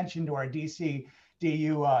paid attention to our DC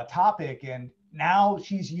DU topic. And now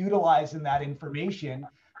she's utilizing that information.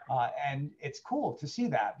 And it's cool to see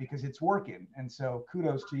that because it's working. And so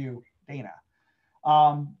kudos to you, Dana.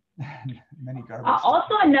 Many garbage.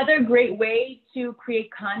 Also, another great way to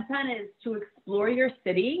create content is to explore your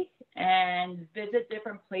city and visit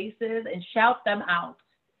different places and shout them out.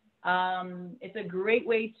 It's a great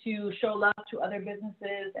way to show love to other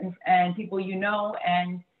businesses and people you know,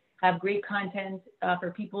 and have great content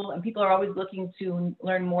for people. And people are always looking to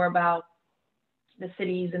learn more about the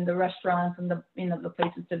cities and the restaurants and the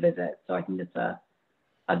places to visit. So I think it's a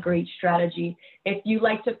great strategy. If you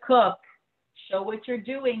like to cook, show what you're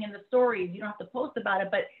doing in the stories. You don't have to post about it,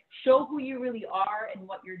 but show who you really are and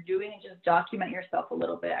what you're doing, and just document yourself a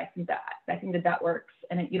little bit. I think that works,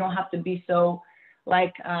 and you don't have to be so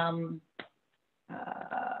like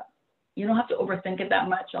you don't have to overthink it that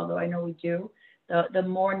much. Although I know we do. The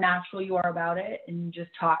more natural you are about it, and you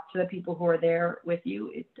just talk to the people who are there with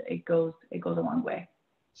you, it goes a long way.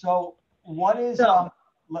 So what is are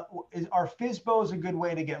FSBOs a good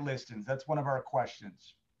way to get listings? That's one of our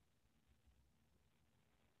questions.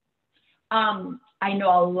 I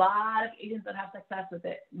know a lot of agents that have success with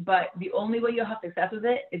it, but the only way you'll have success with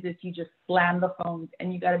it is if you just slam the phones,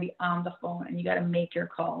 and you got to be on the phone, and you got to make your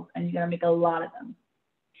calls, and you got to make a lot of them,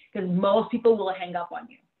 because most people will hang up on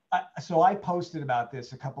you. So I posted about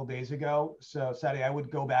this a couple days ago. So Sadie, I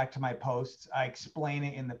would go back to my posts. I explain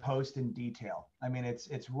it in the post in detail. I mean,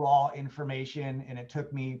 it's raw information, and it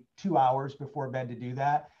took me 2 hours before bed to do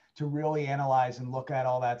that, to really analyze and look at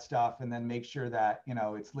all that stuff, and then make sure that, you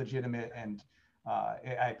know, it's legitimate. And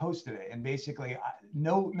I posted it, and basically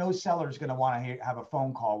no seller is going to want to have a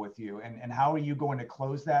phone call with you. And how are you going to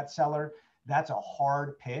close that seller? That's a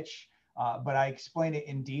hard pitch. But I explain it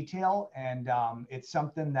in detail, and it's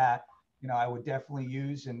something that, you know, I would definitely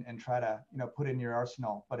use and try to, you know, put in your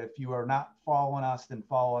arsenal. But if you are not following us, then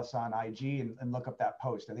follow us on IG and look up that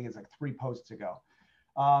post. I think it's like 3 posts ago.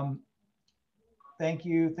 Thank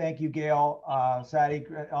you, Gail. Sadie,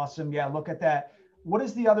 awesome. Yeah, look at that. What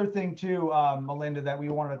is the other thing too, Melinda, that we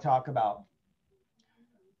wanted to talk about?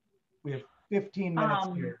 We have 15 minutes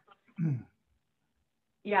here.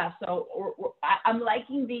 Yeah, so I'm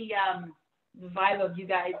liking the vibe of you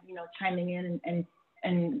guys, you know, chiming in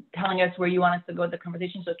and telling us where you want us to go with the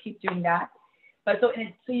conversation. So keep doing that. But so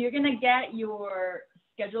you're gonna get your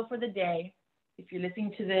schedule for the day. If you're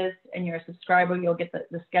listening to this and you're a subscriber, you'll get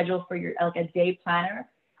the schedule for your like a day planner,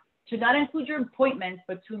 to not include your appointments,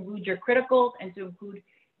 but to include your criticals and to include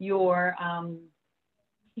your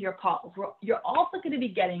calls. You're also going to be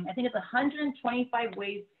getting, I think it's 125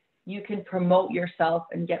 ways you can promote yourself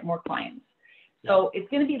and get more clients. So it's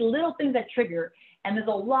going to be little things that trigger, and there's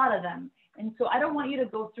a lot of them. And so I don't want you to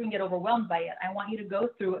go through and get overwhelmed by it. I want you to go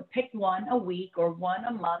through and pick one a week or one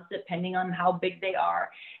a month, depending on how big they are.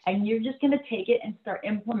 And you're just going to take it and start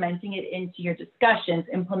implementing it into your discussions,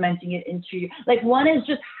 implementing it into your, like one is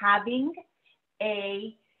just having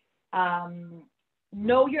a,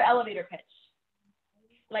 know your elevator pitch.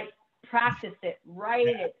 Like practice it, write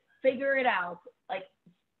it, figure it out. Like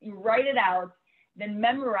you write it out, then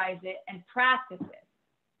memorize it and practice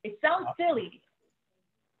it. It sounds silly.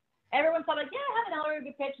 Everyone's like, yeah, I have an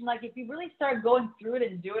elevator pitch. And like, if you really start going through it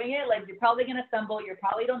and doing it, like you're probably going to stumble. You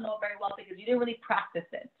probably don't know it very well because you didn't really practice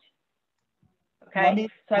it. Okay.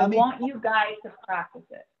 So I want you guys to practice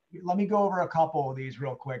it. Let me go over a couple of these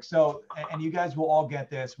real quick. So, and you guys will all get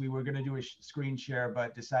this. We were going to do a screen share,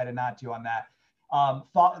 but decided not to on that.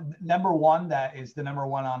 Number one, that is the number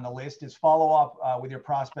one on the list, is follow up with your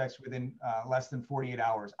prospects within less than 48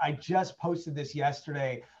 hours. I just posted this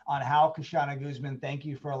yesterday on how Kashana Guzman, thank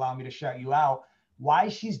you for allowing me to shout you out, why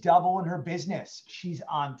she's doubling her business. She's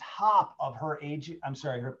on top of her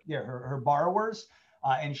her borrowers,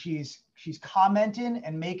 and she's commenting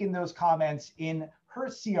and making those comments in her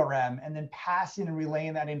CRM and then passing and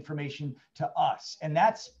relaying that information to us. And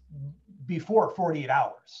that's before 48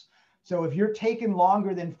 hours. So if you're taking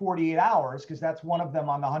longer than 48 hours, because that's one of them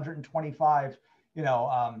on the 125,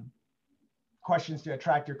 questions to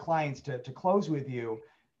attract your clients to close with you,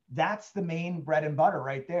 that's the main bread and butter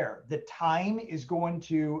right there. The time is going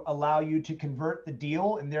to allow you to convert the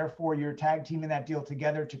deal, and therefore you're tag teaming that deal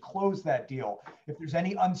together to close that deal. If there's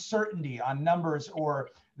any uncertainty on numbers or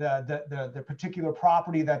the particular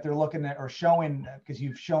property that they're looking at or showing, because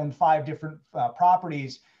you've shown 5 different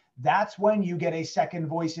properties, that's when you get a second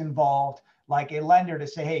voice involved, like a lender, to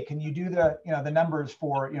say, hey, can you do the numbers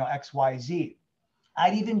for XYZ?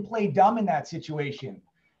 I'd even play dumb in that situation.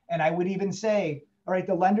 And I would even say, All right,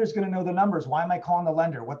 the lender's going to know the numbers. Why am I calling the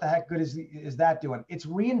lender? What the heck good is that doing? It's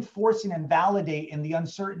reinforcing and validating the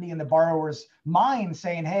uncertainty in the borrower's mind,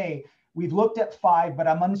 saying, hey, we've looked at 5, but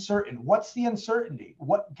I'm uncertain. What's the uncertainty?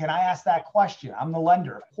 What can I ask that question? I'm the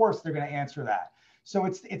lender. Of course, they're going to answer that. So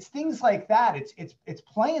it's things like that. It's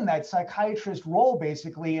playing that psychiatrist role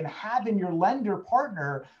basically, and having your lender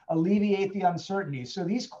partner alleviate the uncertainty. So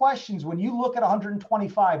these questions, when you look at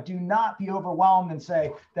 125, do not be overwhelmed and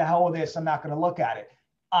say, the hell with this, I'm not going to look at it.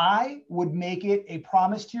 I would make it a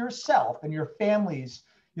promise to yourself and your family's,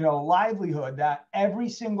 livelihood that every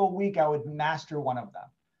single week I would master one of them.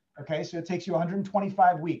 Okay, so it takes you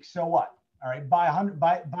 125 weeks. So what? All right,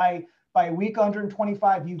 by week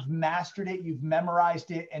 125, you've mastered it, you've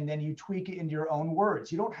memorized it, and then you tweak it into your own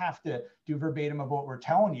words. You don't have to do verbatim of what we're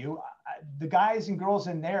telling you. The guys and girls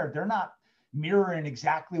in there, they're not mirroring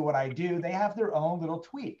exactly what I do. They have their own little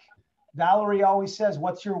tweak. Valerie always says,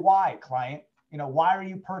 what's your why, client? Why are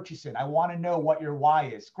you purchasing? I want to know what your why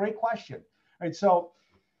is. Great question. All right, so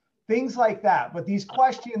things like that. But these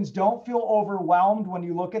questions, don't feel overwhelmed when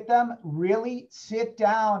you look at them. Really sit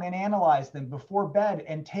down and analyze them before bed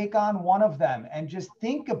and take on one of them and just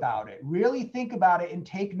think about it. Really think about it and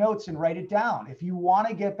take notes and write it down. If you want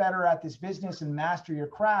to get better at this business and master your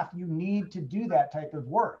craft, you need to do that type of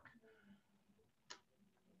work.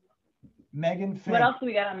 Megan Finn. What else do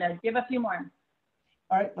we got on there? Give a few more.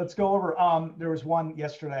 All right, let's go over. There was one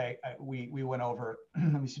yesterday we went over.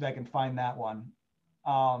 Let me see if I can find that one.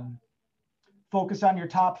 Focus on your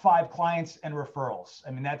top 5 clients and referrals.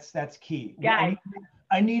 I mean, that's key. Guys,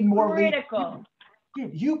 I need more critical.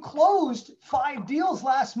 Dude, you closed 5 deals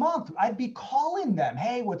last month. I'd be calling them.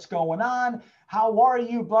 Hey, what's going on? How are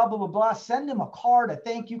you? Blah, blah, blah, blah. Send them a card, a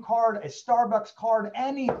thank you card, a Starbucks card,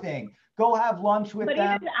 anything. Go have lunch with them.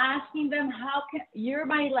 But even asking them, you're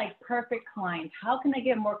my perfect client. How can I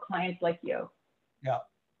get more clients like you? Yeah.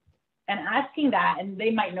 And asking that, and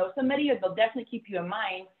they might know somebody, or they'll definitely keep you in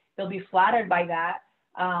mind. They'll be flattered by that.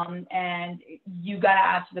 And you got to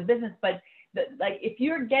ask for the business. But if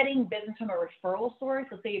you're getting business from a referral source,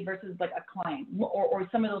 let's say versus a client, or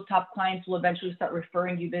some of those top clients will eventually start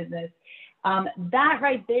referring you business. That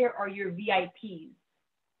right there are your VIPs.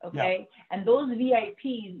 Okay. Yeah. And those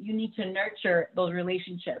VIPs, you need to nurture those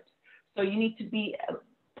relationships. So you need to be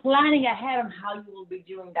planning ahead on how you will be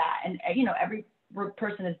doing that. And, every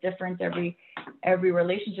person is different. Every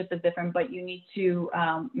relationship is different, but you need to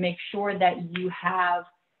make sure that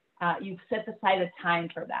you've set aside the time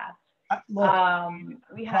for that. Look,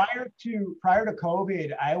 prior to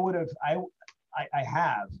COVID,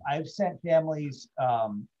 I've sent families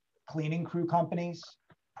cleaning crew companies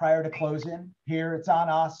prior to closing. Here, it's on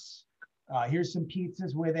us. Here's some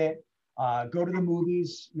pizzas with it. Go to the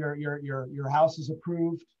movies. Your house is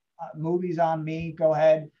approved. Movies on me. Go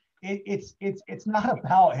ahead. It's not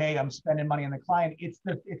about, hey, I'm spending money on the client. It's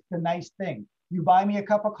the nice thing. You buy me a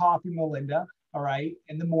cup of coffee, Melinda, all right,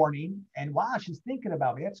 in the morning, and wow, she's thinking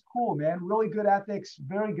about me. That's cool, man. Really good ethics,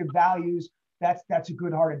 very good values. That's a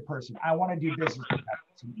good-hearted person. I want to do business with that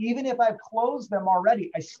person. Even if I've closed them already,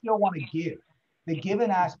 I still want to give. The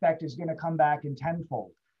giving aspect is going to come back in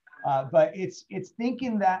tenfold. But it's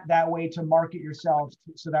thinking that way to market yourselves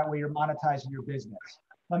so that way you're monetizing your business.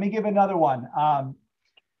 Let me give another one.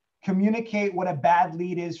 Communicate what a bad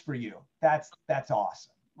lead is for you. That's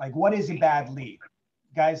awesome. What is a bad lead?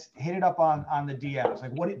 Guys, hit it up on the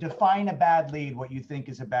DMs. Define a bad lead, what you think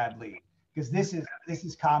is a bad lead. Because this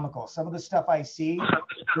is comical. Some of the stuff I see,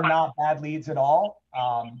 they're not bad leads at all.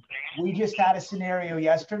 We just had a scenario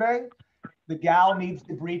yesterday. The gal needs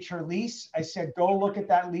to breach her lease. I said, go look at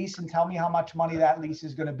that lease and tell me how much money that lease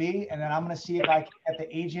is going to be. And then I'm going to see if I can get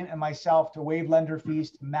the agent and myself to waive lender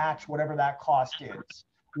fees to match whatever that cost is.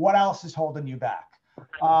 What else is holding you back?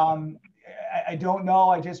 I don't know.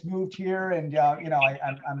 I just moved here and,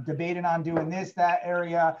 I'm debating on doing that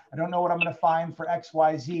area. I don't know what I'm going to find for X,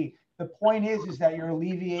 Y, Z. The point is that you're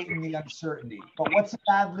alleviating the uncertainty. But what's a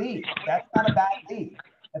bad lead? That's not a bad lead.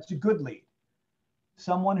 That's a good lead.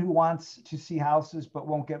 Someone who wants to see houses but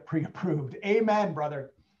won't get pre-approved. Amen,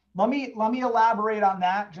 brother. Let me elaborate on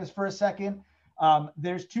that just for a second.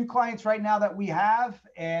 There's 2 clients right now that we have,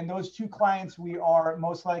 and those 2 clients we are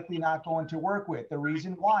most likely not going to work with. The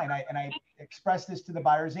reason why, and I expressed this to the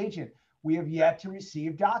buyer's agent, we have yet to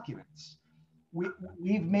receive documents.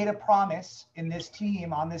 We've made a promise on this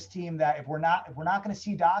team that if we're not going to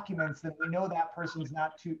see documents, then we know that person's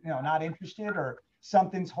not interested or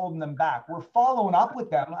something's holding them back. We're following up with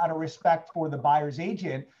them out of respect for the buyer's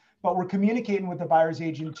agent, but we're communicating with the buyer's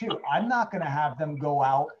agent too. I'm not going to have them go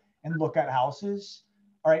out and look at houses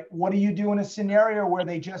All right, what do you do in a scenario where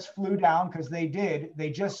they just flew down because they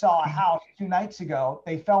just saw a house 2 nights ago,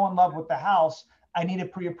 they fell in love with the house, I need a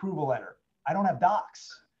pre-approval letter. I don't have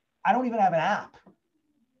docs. I don't even have an app.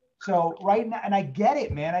 So right now, and I get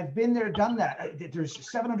it, man. I've been there, done that. There's a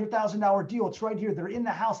 $700,000 deal. It's right here. They're in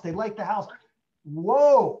the house. They like the house.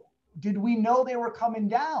 Whoa, did we know they were coming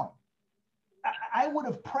down? I would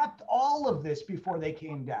have prepped all of this before they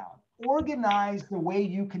came down. Organize the way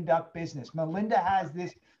you conduct business. Melinda has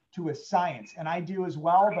this to a science, and I do as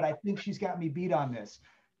well, but I think she's got me beat on this.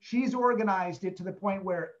 She's organized it to the point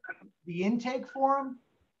where the intake form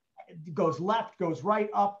goes left, goes right,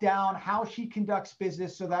 up, down, how she conducts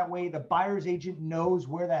business, so that way the buyer's agent knows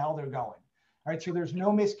where the hell they're going. All right, so there's no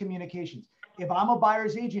miscommunications. If I'm a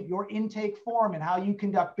buyer's agent, your intake form and how you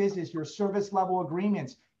conduct business, your service level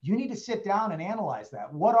agreements, you need to sit down and analyze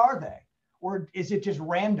that. What are they? Or is it just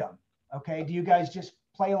random? Okay, do you guys just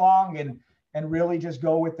play along and really just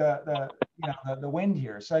go with the wind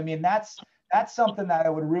here? So I mean, that's something that I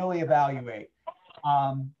would really evaluate.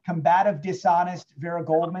 Combative, dishonest, Vera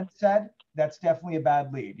Goldman said, that's definitely a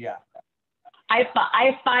bad lead. Yeah.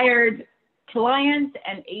 I fired clients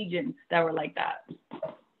and agents that were like that.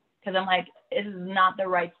 Because I'm like, this is not the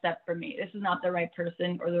right step for me. This is not the right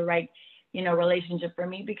person or the right, relationship for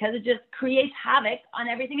me, because it just creates havoc on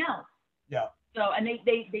everything else. Yeah. So, and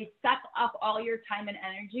they suck up all your time and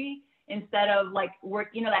energy instead of like work,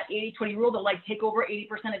 that 80-20 rule, but like take over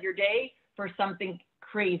 80% of your day for something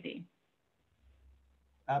crazy.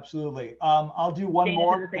 Absolutely. I'll do one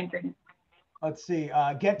more. The same thing. Let's see.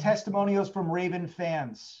 Get testimonials from Raven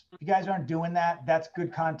fans. If you guys aren't doing that, that's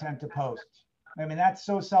good content to post. I mean, that's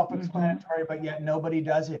so self-explanatory, but yet nobody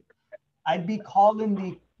does it. I'd be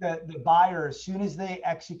calling the buyer as soon as they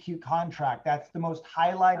execute contract. That's the most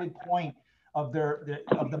highlighted point of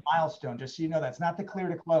the milestone. Just so you know, that's not the clear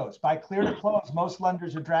to close. By clear to close, most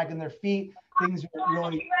lenders are dragging their feet. Things are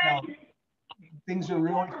really, things are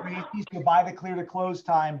really crazy. So by the clear to close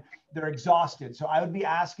time, they're exhausted. So I would be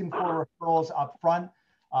asking for referrals up front,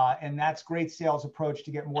 and that's great sales approach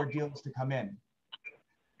to get more deals to come in.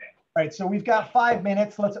 All right, so we've got 5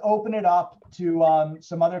 minutes. Let's open it up to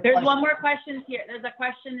some other questions. There's one more question here. There's a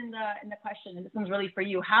question in the question, and this one's really for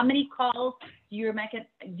you. How many calls do you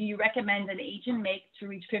recommend an agent make to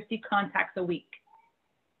reach 50 contacts a week?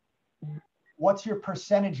 What's your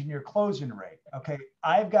percentage in your closing rate? Okay,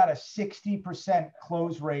 I've got a 60%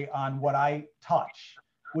 close rate on what I touch,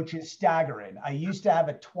 which is staggering. I used to have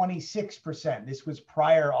a 26%. This was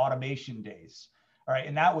prior automation days. All right,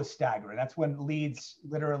 and that was staggering. That's when leads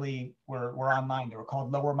literally were online. They were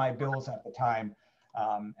called Lower My Bills at the time,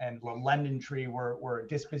 and LendingTree were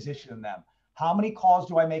dispositioning them. How many calls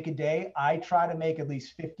do I make a day? I try to make at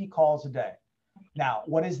least 50 calls a day. Now,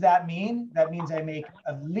 what does that mean? That means I make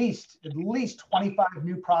at least 25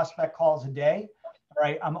 new prospect calls a day. All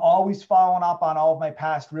right, I'm always following up on all of my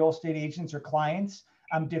past real estate agents or clients.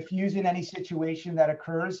 I'm diffusing any situation that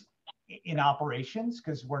occurs in operations,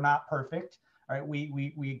 because we're not perfect. All right,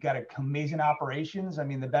 we got amazing operations. I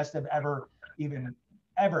mean, the best I've ever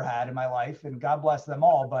had in my life, and God bless them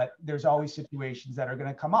all. But there's always situations that are going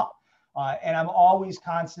to come up, and I'm always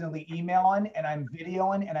constantly emailing, and I'm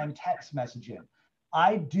videoing, and I'm text messaging.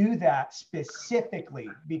 I do that specifically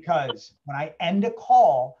because when I end a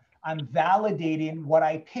call, I'm validating what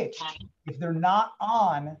I pitched. If they're not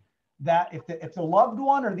on that, if the loved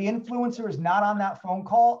one or the influencer is not on that phone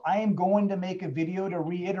call, I am going to make a video to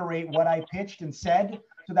reiterate what I pitched and said,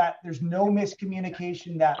 so that there's no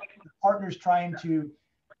miscommunication, that the partner's trying to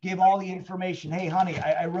give all the information. Hey, honey,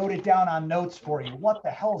 I wrote it down on notes for you. What the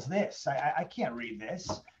hell's this? I can't read this.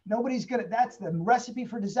 Nobody's gonna, that's the recipe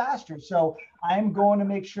for disaster. So I'm going to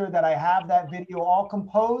make sure that I have that video all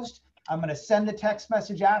composed. I'm going to send the text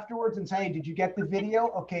message afterwards and say, hey, did you get the video?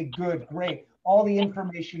 Okay, good, great. All the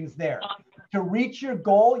information is there. To reach your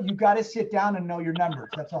goal, you got to sit down and know your numbers.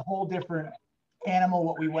 That's a whole different animal,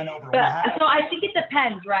 what we went over. So I think it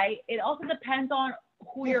depends, right? It also depends on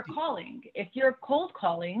who you're calling. If you're cold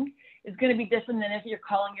calling, it's going to be different than if you're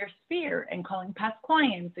calling your sphere and calling past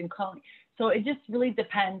clients and calling. So it just really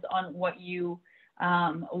depends on what you're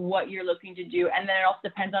looking to do. And then it also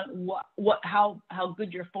depends on how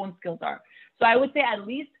good your phone skills are. So I would say at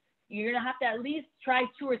least you're going to have to at least try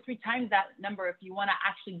 2 or 3 times that number if you want to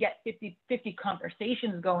actually get 50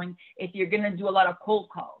 conversations going, if you're going to do a lot of cold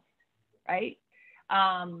calls, right?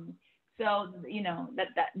 So,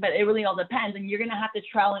 but it really all depends. And you're going to have to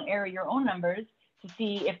trial and error your own numbers to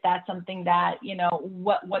see if that's something that,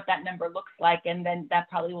 what that number looks like. And then that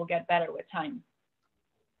probably will get better with time.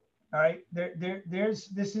 All right.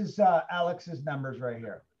 This is Alex's numbers right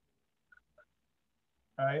here.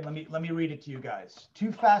 All right, let me read it to you guys.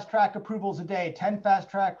 2 fast track approvals a day, 10 fast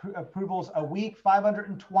track approvals a week,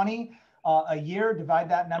 520 a year. Divide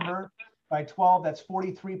that number by 12. That's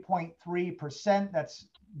 43.3%. That's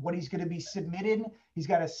what he's going to be submitted. He's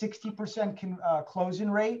got a 60%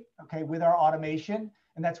 closing rate, okay, with our automation.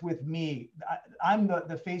 And that's with me. I'm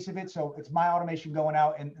the face of it. So it's my automation going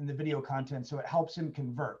out and the video content. So it helps him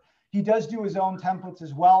convert. He does do his own templates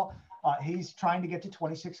as well. He's trying to get to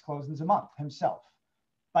 26 closings a month himself.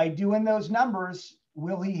 By doing those numbers,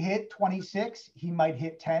 will he hit 26? He might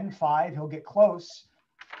hit 10, 5. He'll get close.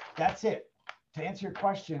 That's it. To answer your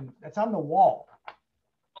question, that's on the wall.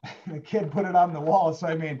 The kid put it on the wall. So,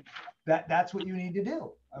 I mean, that's what you need to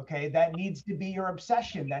do. Okay. That needs to be your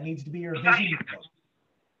obsession. That needs to be your vision.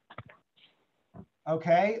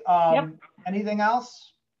 Okay. Yep. Anything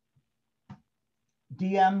else?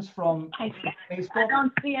 DMs from Facebook? I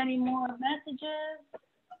don't see any more messages.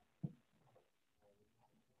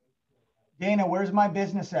 Dana, where's my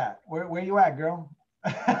business at? Where you at, girl?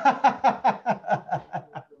 I'm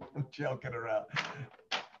joking around.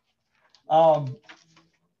 I'm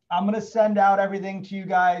going to send out everything to you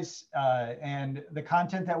guys and the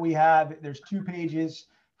content that we have. There's 2 pages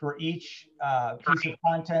for each piece of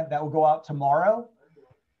content that will go out tomorrow.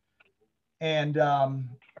 And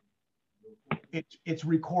it's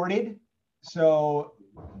recorded. So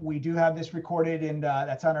we do have this recorded, and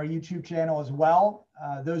that's on our YouTube channel as well.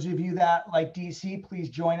 Those of you that like DC, please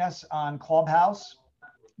join us on Clubhouse.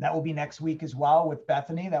 That will be next week as well with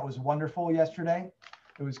Bethany. That was wonderful yesterday.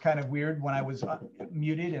 It was kind of weird when I was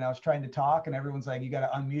muted and I was trying to talk and everyone's like, you got to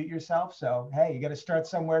unmute yourself. So, hey, you got to start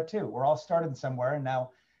somewhere too. We're all starting somewhere and now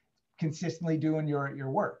consistently doing your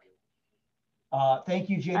work. Thank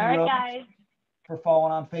you, Jamie. All right, Rose, guys. for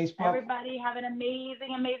following on Facebook. Everybody have an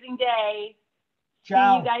amazing, amazing day.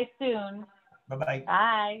 Ciao. See you guys soon. Bye-bye.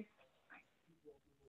 Bye.